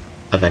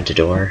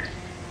Aventador,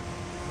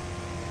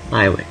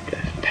 I would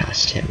have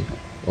passed him,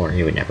 or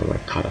he would never would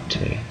have caught up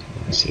to me.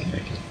 Let me see if I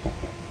can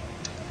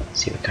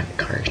see what kind of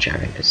car he's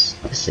driving, because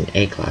this is an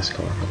A-Class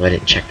car, although I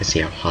didn't check to see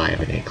how high of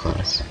an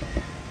A-Class.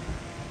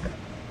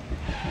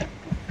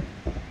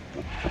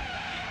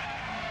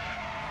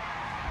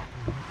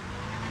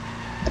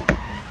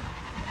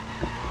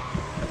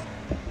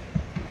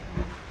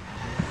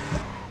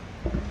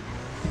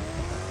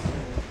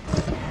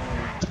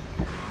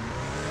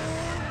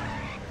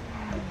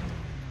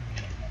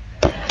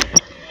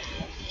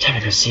 Time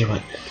to go see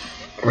what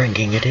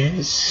ranking it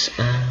is.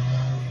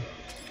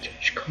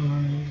 Change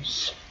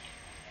cars.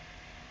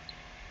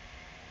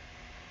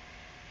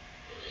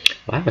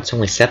 Wow, it's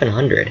only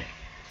 700.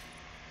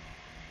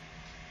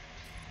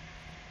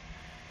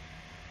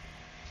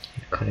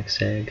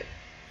 Koenigsegg.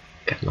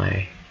 Got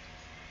my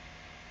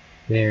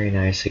very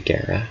nice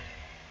Agera.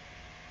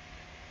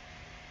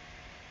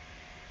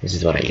 This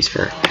is what I use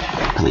for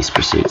police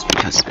pursuits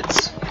because of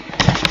its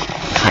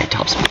high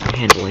top speed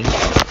handling.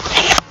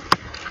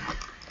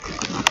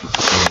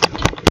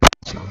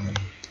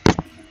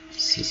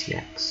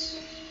 CCX.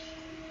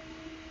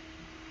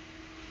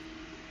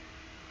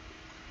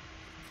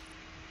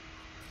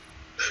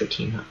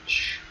 Pretty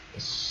much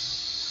the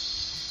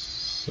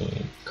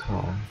same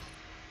car,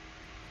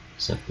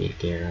 except the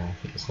Agera I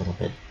think is a little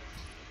bit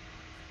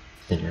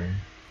thinner,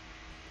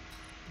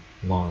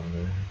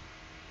 longer,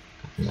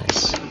 got a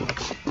nice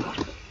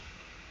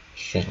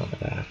fin on the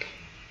back,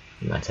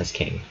 and mine says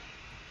King.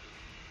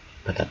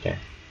 Put that there.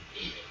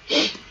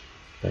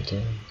 But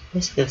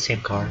basically the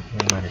same car,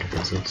 no minor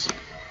differences.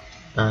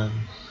 Gonna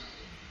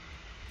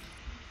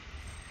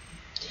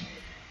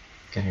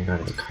go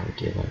to the car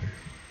dealer,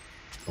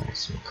 buy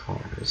some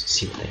cars,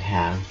 see what they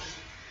have,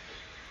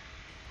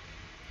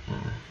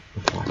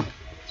 before I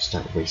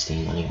start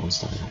wasting money on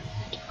stuff I don't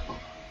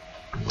want.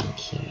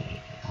 Okay,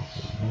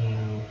 Alfa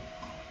Romeo.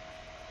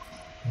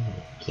 Oh,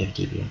 do you have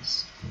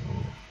DBS?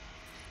 Oh,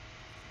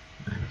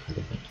 I don't have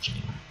the vintage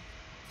anymore.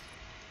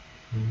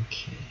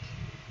 Okay.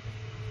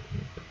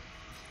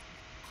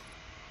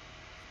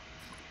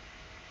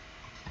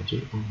 I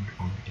do own an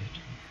R8.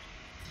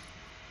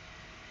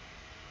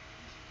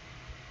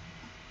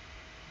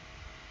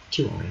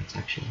 Two R8s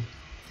actually.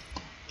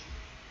 It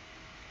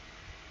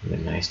would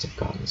have been nice to have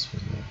gotten this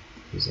one though.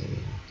 This is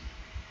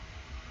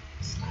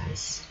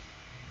nice.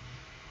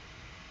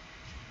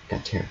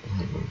 Got terrible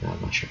handling though,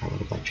 I'm not sure how I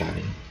would have liked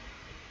driving.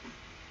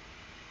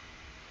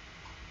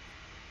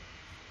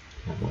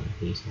 Got one of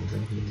these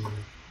already.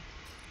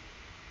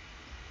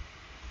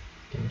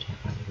 Don't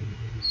have one of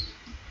these.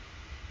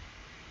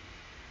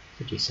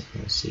 It's a decent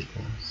pair of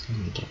C-Class. I'm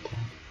gonna get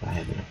that, but I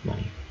have enough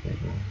money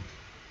later on.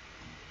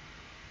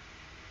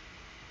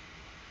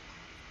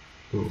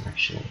 Ooh,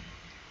 actually.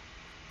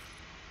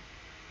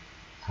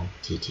 I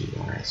have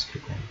TTRS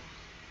Coupe.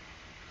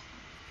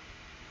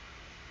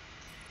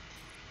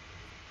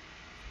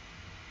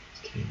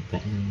 It's getting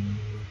Bentley,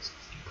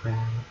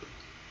 crap.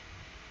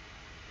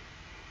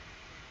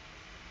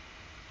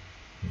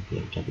 And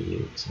BMW,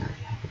 because I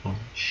already have a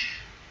bunch.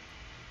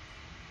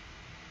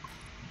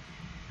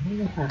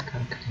 Maybe I've got a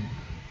car.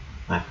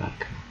 I've got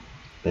a car.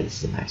 But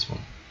this is a nice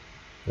one.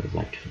 Would have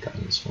liked to have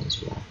gotten this one as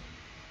well.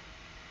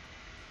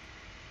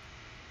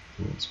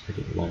 It's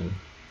pretty low.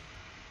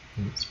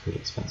 And it's pretty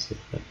expensive,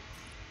 but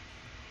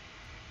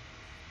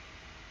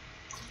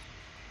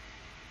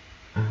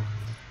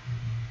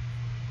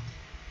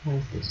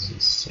Where's the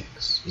Z6?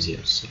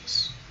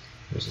 Z06.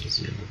 Or is it a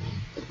Z01?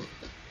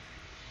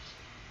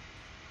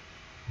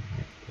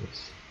 Alright,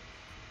 both.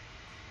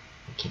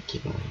 I can't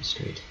keep my eyes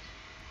straight.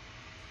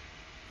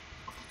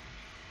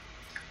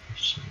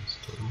 Question is,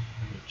 do I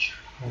have a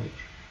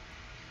charger?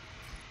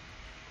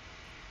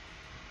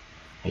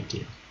 I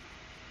do.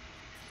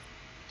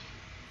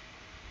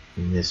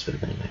 And this would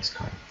have been a nice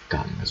car. I've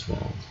gotten as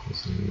well.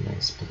 It's a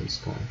nice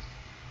police car.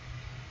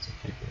 It's a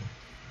figure.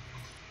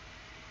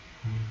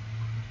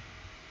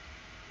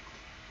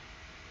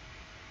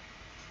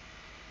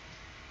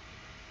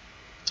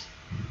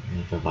 I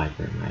have a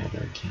Viper in my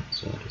other account,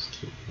 so I'll just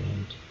keep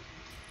that.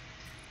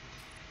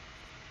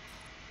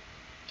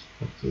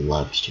 I'd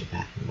love to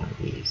back in one of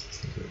these. These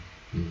things are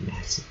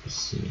massive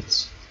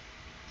behemoths.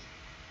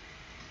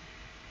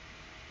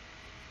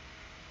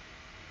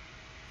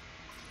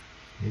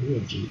 Maybe a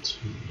GT.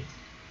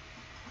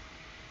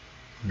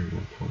 No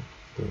point.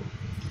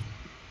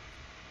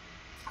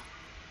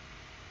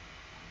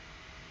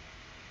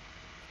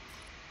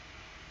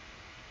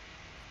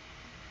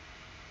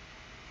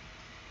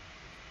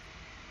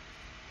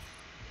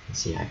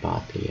 See, I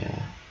bought the,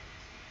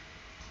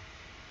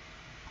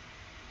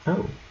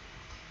 oh!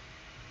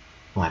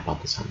 Well, I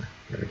bought this Hummer.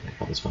 I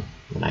bought this one.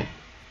 When I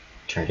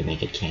tried to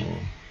make it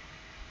tan,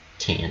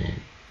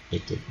 and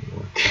it didn't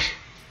work.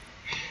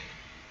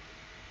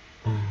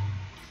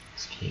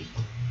 Escape.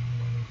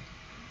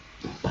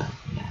 Oh,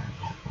 yeah,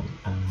 I have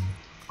one.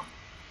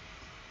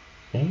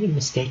 They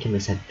mistakenly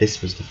said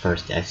this was the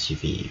first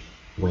SUV,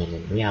 when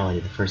in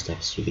reality the first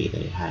SUV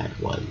they had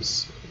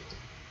was...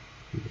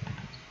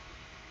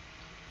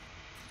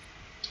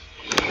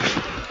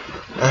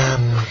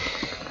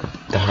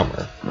 the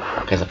Hummer,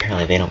 because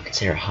apparently they don't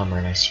consider a Hummer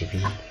an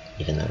SUV,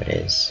 even though it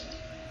is.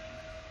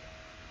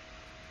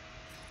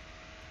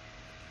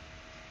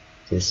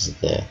 This is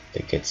the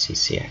good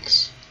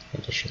CCX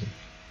edition.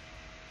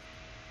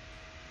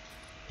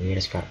 We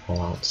just got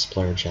all out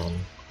splurge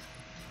on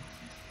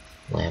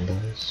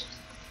Lambos.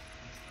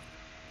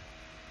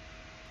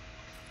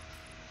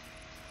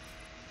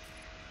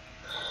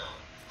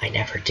 I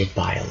never did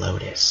buy a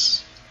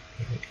Lotus.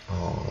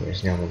 Oh,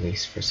 there's no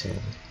release for sale.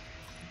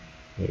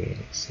 Maybe an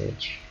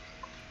Exige.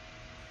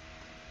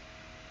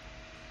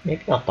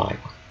 Maybe I'll buy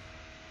one.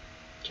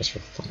 Just for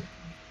fun.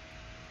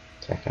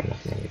 So I've got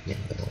enough money to get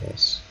into all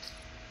this.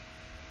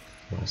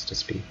 Lost to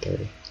speed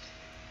 30.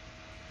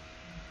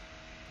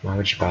 Why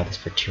would you buy this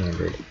for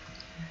 200?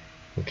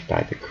 You could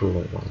buy the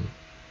cooler one.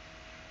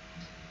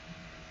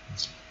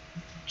 It's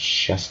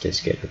just as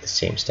good with the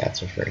same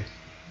stats for free.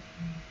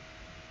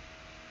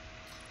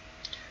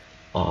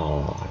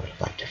 Oh, I would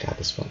have liked to have had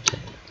this one too.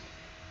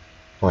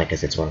 Only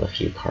because it's one of the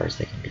few cars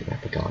that can beat my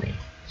Pagani.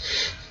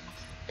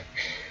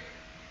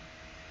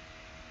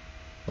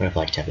 Would have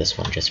liked to have this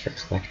one just for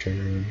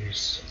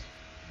collectors.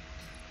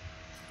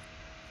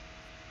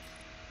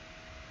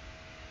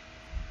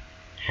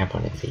 Have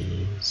one of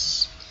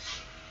these.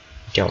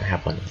 Don't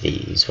have one of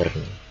these. Would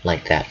have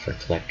liked that for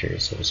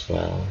collectors as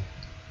well.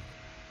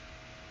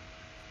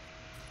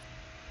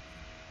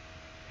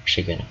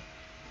 Actually gonna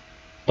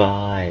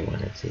buy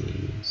one of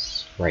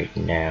these right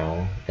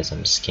now as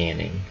I'm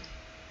scanning.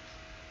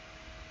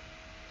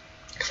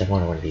 Because I've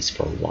wanted one of these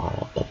for a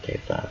while, but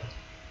they've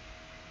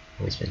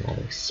always been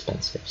rather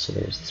expensive. So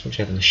there's this one, which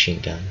I have a machine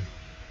gun.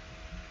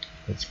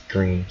 It's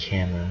green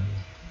camo.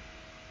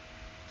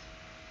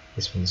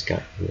 This one's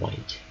got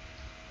white.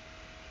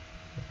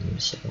 I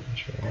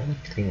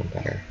like the green one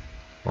better.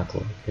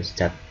 Luckily, there's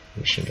that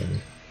machine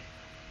gun.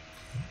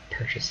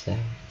 Purchase that.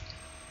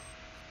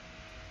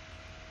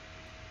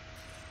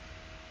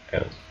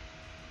 Oh.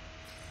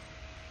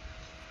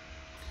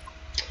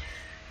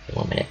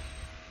 1 minute.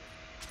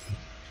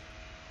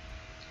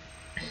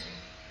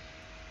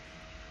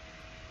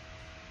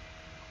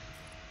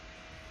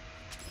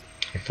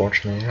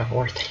 Unfortunately, they're not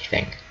worth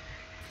anything.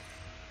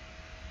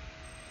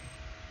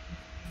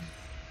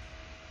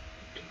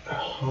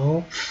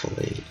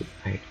 Hopefully,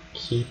 I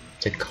keep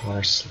the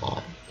car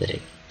slot that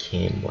it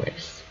came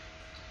with.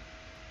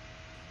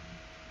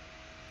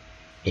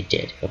 It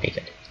did. Okay,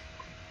 good.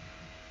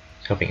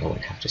 Hoping I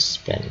wouldn't have to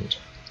spend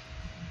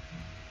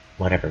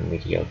whatever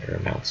mediocre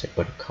amounts it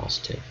would have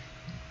cost to have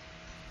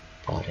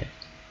bought it.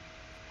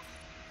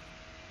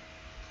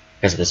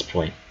 Because at this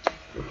point,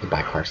 you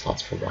buy car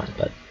slots for one,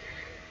 but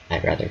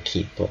I'd rather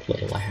keep what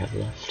little I have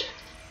left.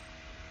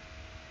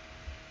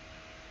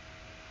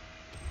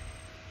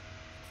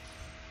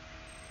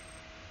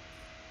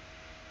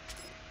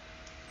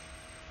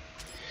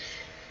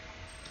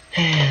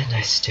 And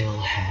I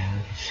still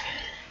have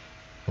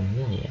 1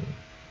 million.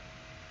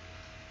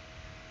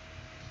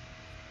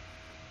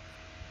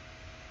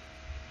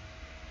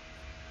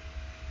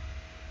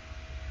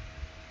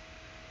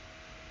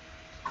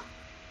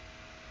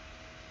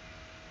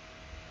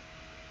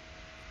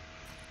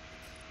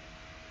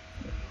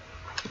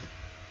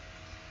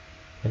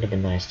 Would have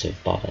been nice to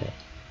have bought a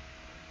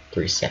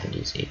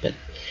 370Z, but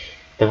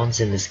the ones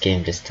in this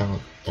game just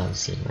don't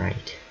seem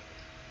right.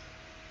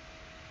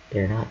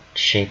 They're not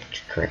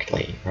shaped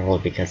correctly, probably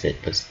because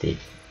it was the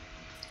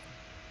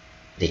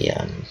the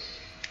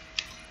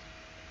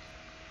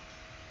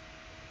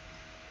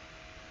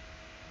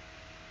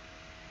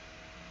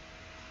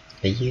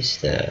they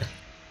used the,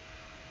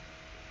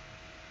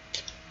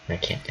 I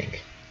can't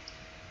think.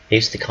 They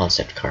used the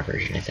concept car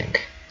version, I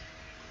think,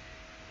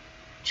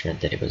 which meant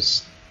that it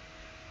was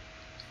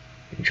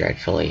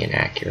dreadfully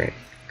inaccurate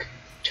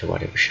to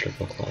what it should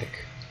have looked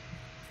like.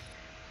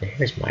 And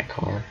here's my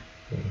car.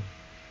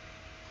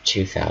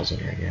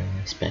 2,000 right now.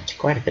 I spent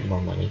quite a bit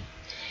more money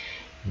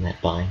in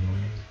that buying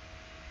line.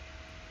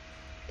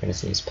 But it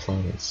seems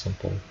plain and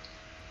simple.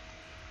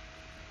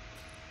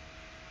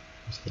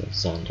 There's the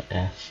Zonda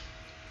F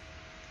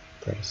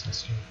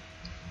predecessor.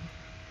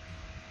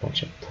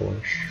 Bunch of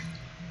Porsche.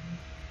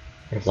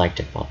 I'd have liked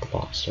to have bought the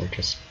Boxster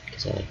just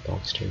because I like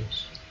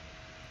Boxsters.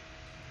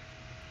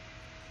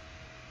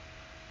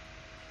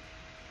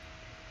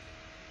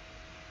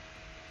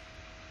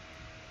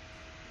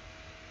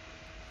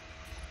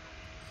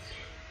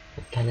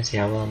 Time to see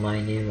how well my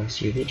new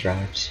SUV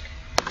drives.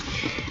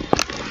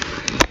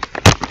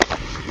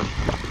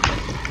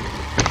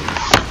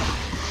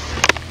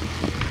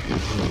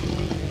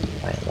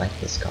 I like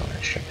this car.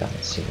 I should have done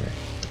it sooner.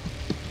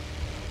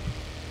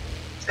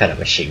 It's got a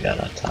machine gun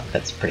on top.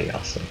 That's pretty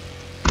awesome.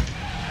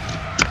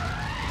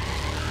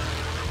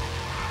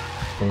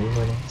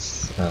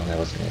 Oh, that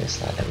wasn't really a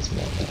slide. That was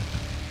more of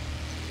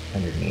a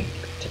underneath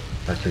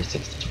or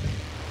 360 turn.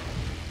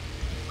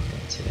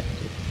 Let's see what I can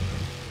do.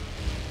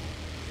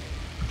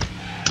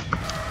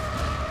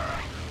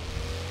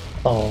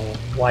 Oh,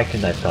 why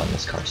couldn't I have gotten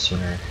this car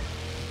sooner?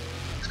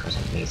 This car's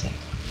amazing.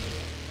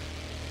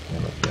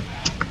 And look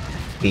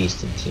at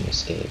Beast and Team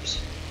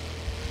Escapes.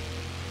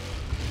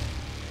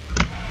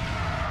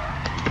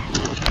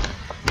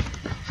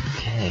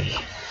 Okay.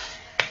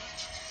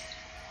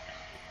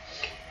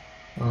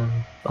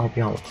 I'll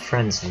be on with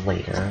friends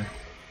later,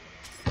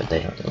 but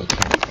they don't really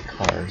care about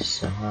cars,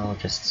 so I'll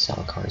just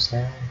sell cars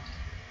now.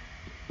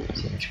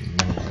 See how much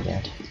money I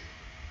get.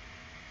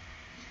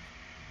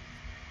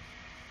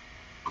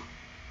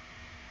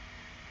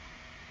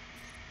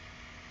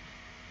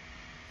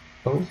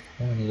 Oh,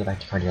 I need to go back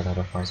to Cardio Lab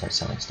before I start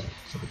selling stuff.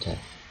 So we to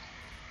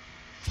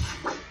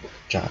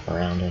drive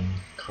around in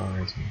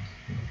cars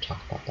and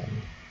talk about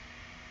them.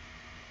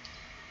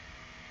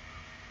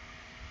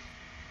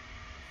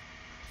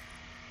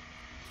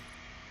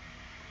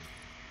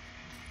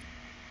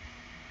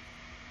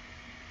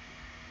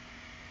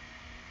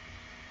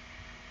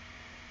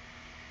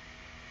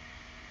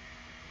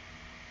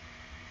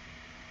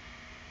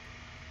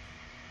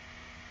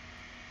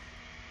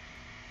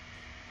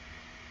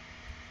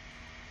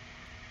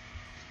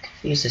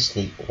 Uses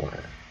the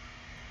order.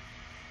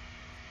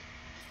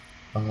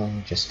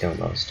 I'll just go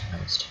lowest to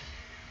highest.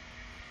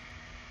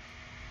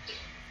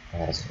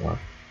 That doesn't work.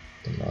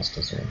 The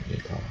Mazdas are in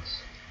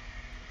E-Class.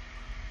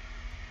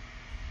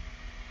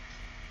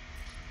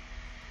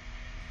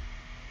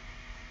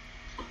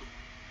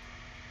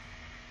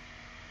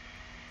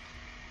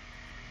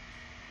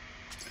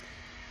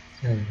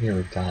 And here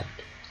we've got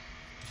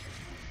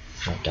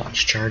my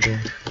Dodge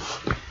Charger.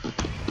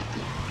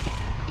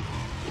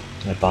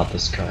 I bought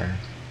this car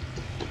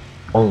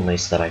only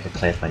so that I could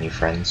play with my new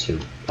friends who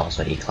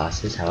also had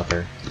E-Classes.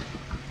 However,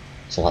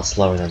 it's a lot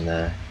slower than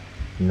the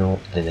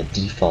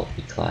default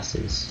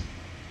E-Classes.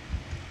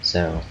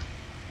 So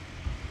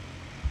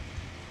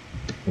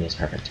it's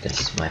perfect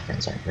because my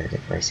friends aren't very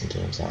good at racing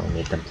games. I only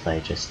made them play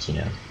just, you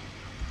know,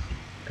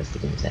 because the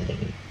game's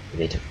ending.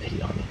 They took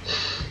pity on me.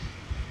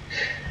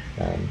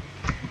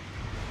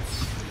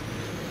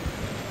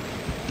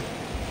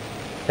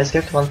 Let's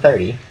go to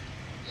 130.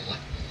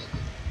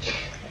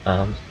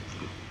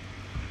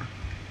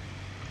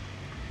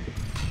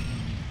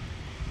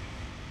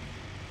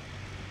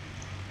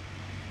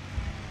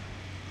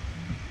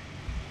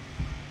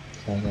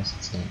 So I guess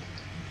it's not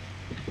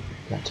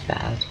that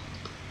bad.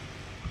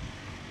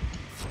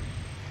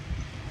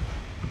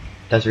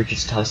 Does reach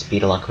its top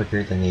speed a lot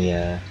quicker than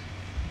the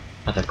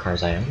other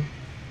cars I own.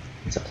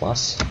 It's a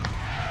plus.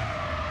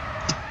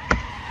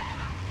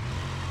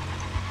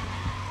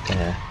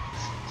 Gonna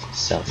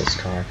sell this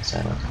car because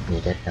I don't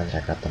need it now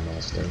that I got the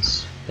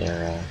Mazdas.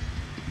 They're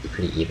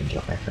pretty even to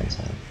what my friends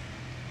have.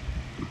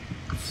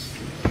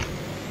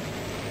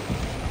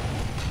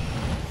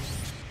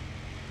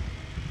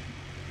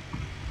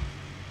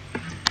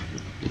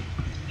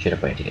 Should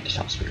have waited to get to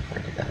top speed before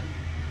I did that.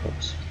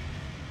 Oops.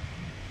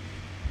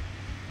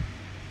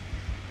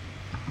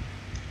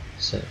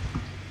 So,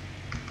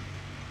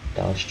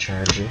 Dodge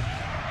Charger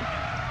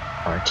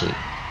RT.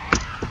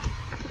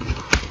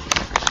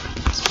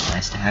 It's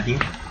nice to have you.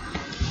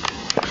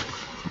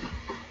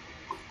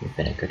 You've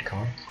been a good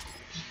car.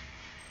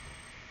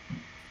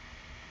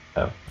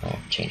 Oh, I'll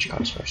change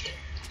cars first.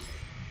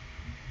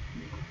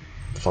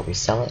 Before we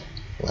sell it,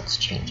 let's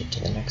change it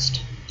to the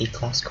next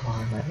E-Class car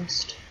on my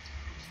list.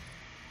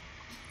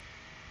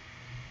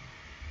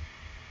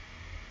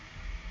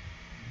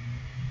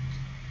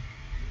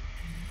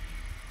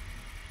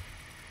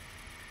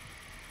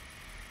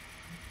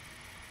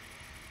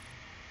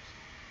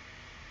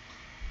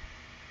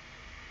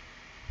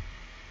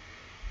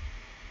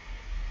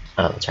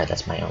 Oh, that's right,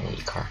 that's my only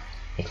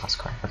E-class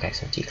car. Okay,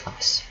 so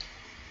D-class.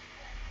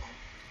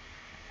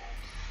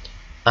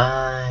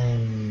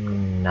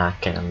 I'm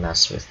not gonna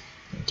mess with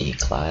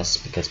D-class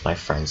because my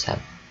friends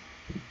have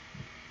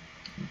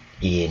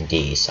E and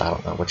D, so I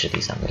don't know which of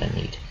these I'm gonna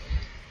need.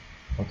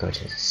 We'll go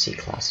to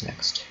C-class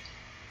next.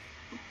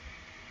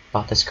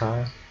 Bought this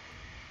car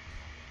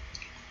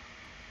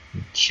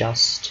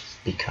just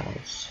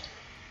because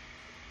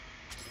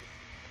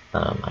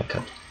I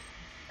could.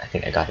 I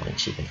think I got an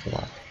achievement for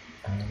that.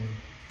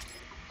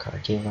 Car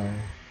dealer.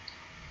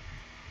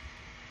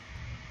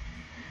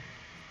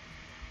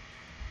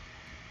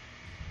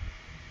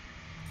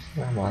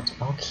 You know what?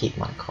 I'll keep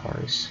my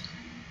cars.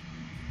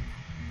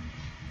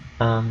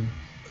 I'll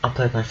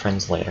play with my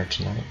friends later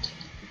tonight.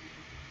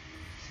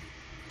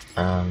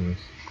 And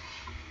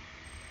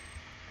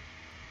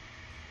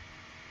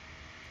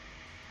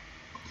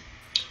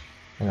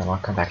then I'll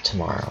come back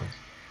tomorrow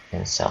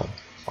and sell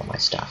all my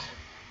stuff.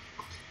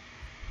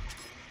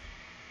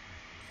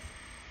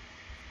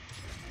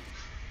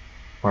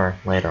 Or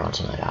later on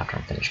tonight after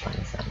I'm finished playing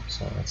with them.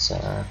 So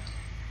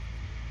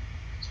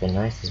it's been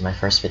nice. This is my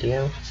first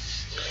video.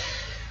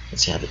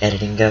 Let's see how the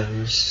editing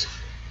goes.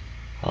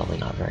 Probably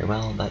not very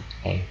well, but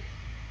hey,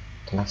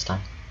 till next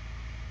time.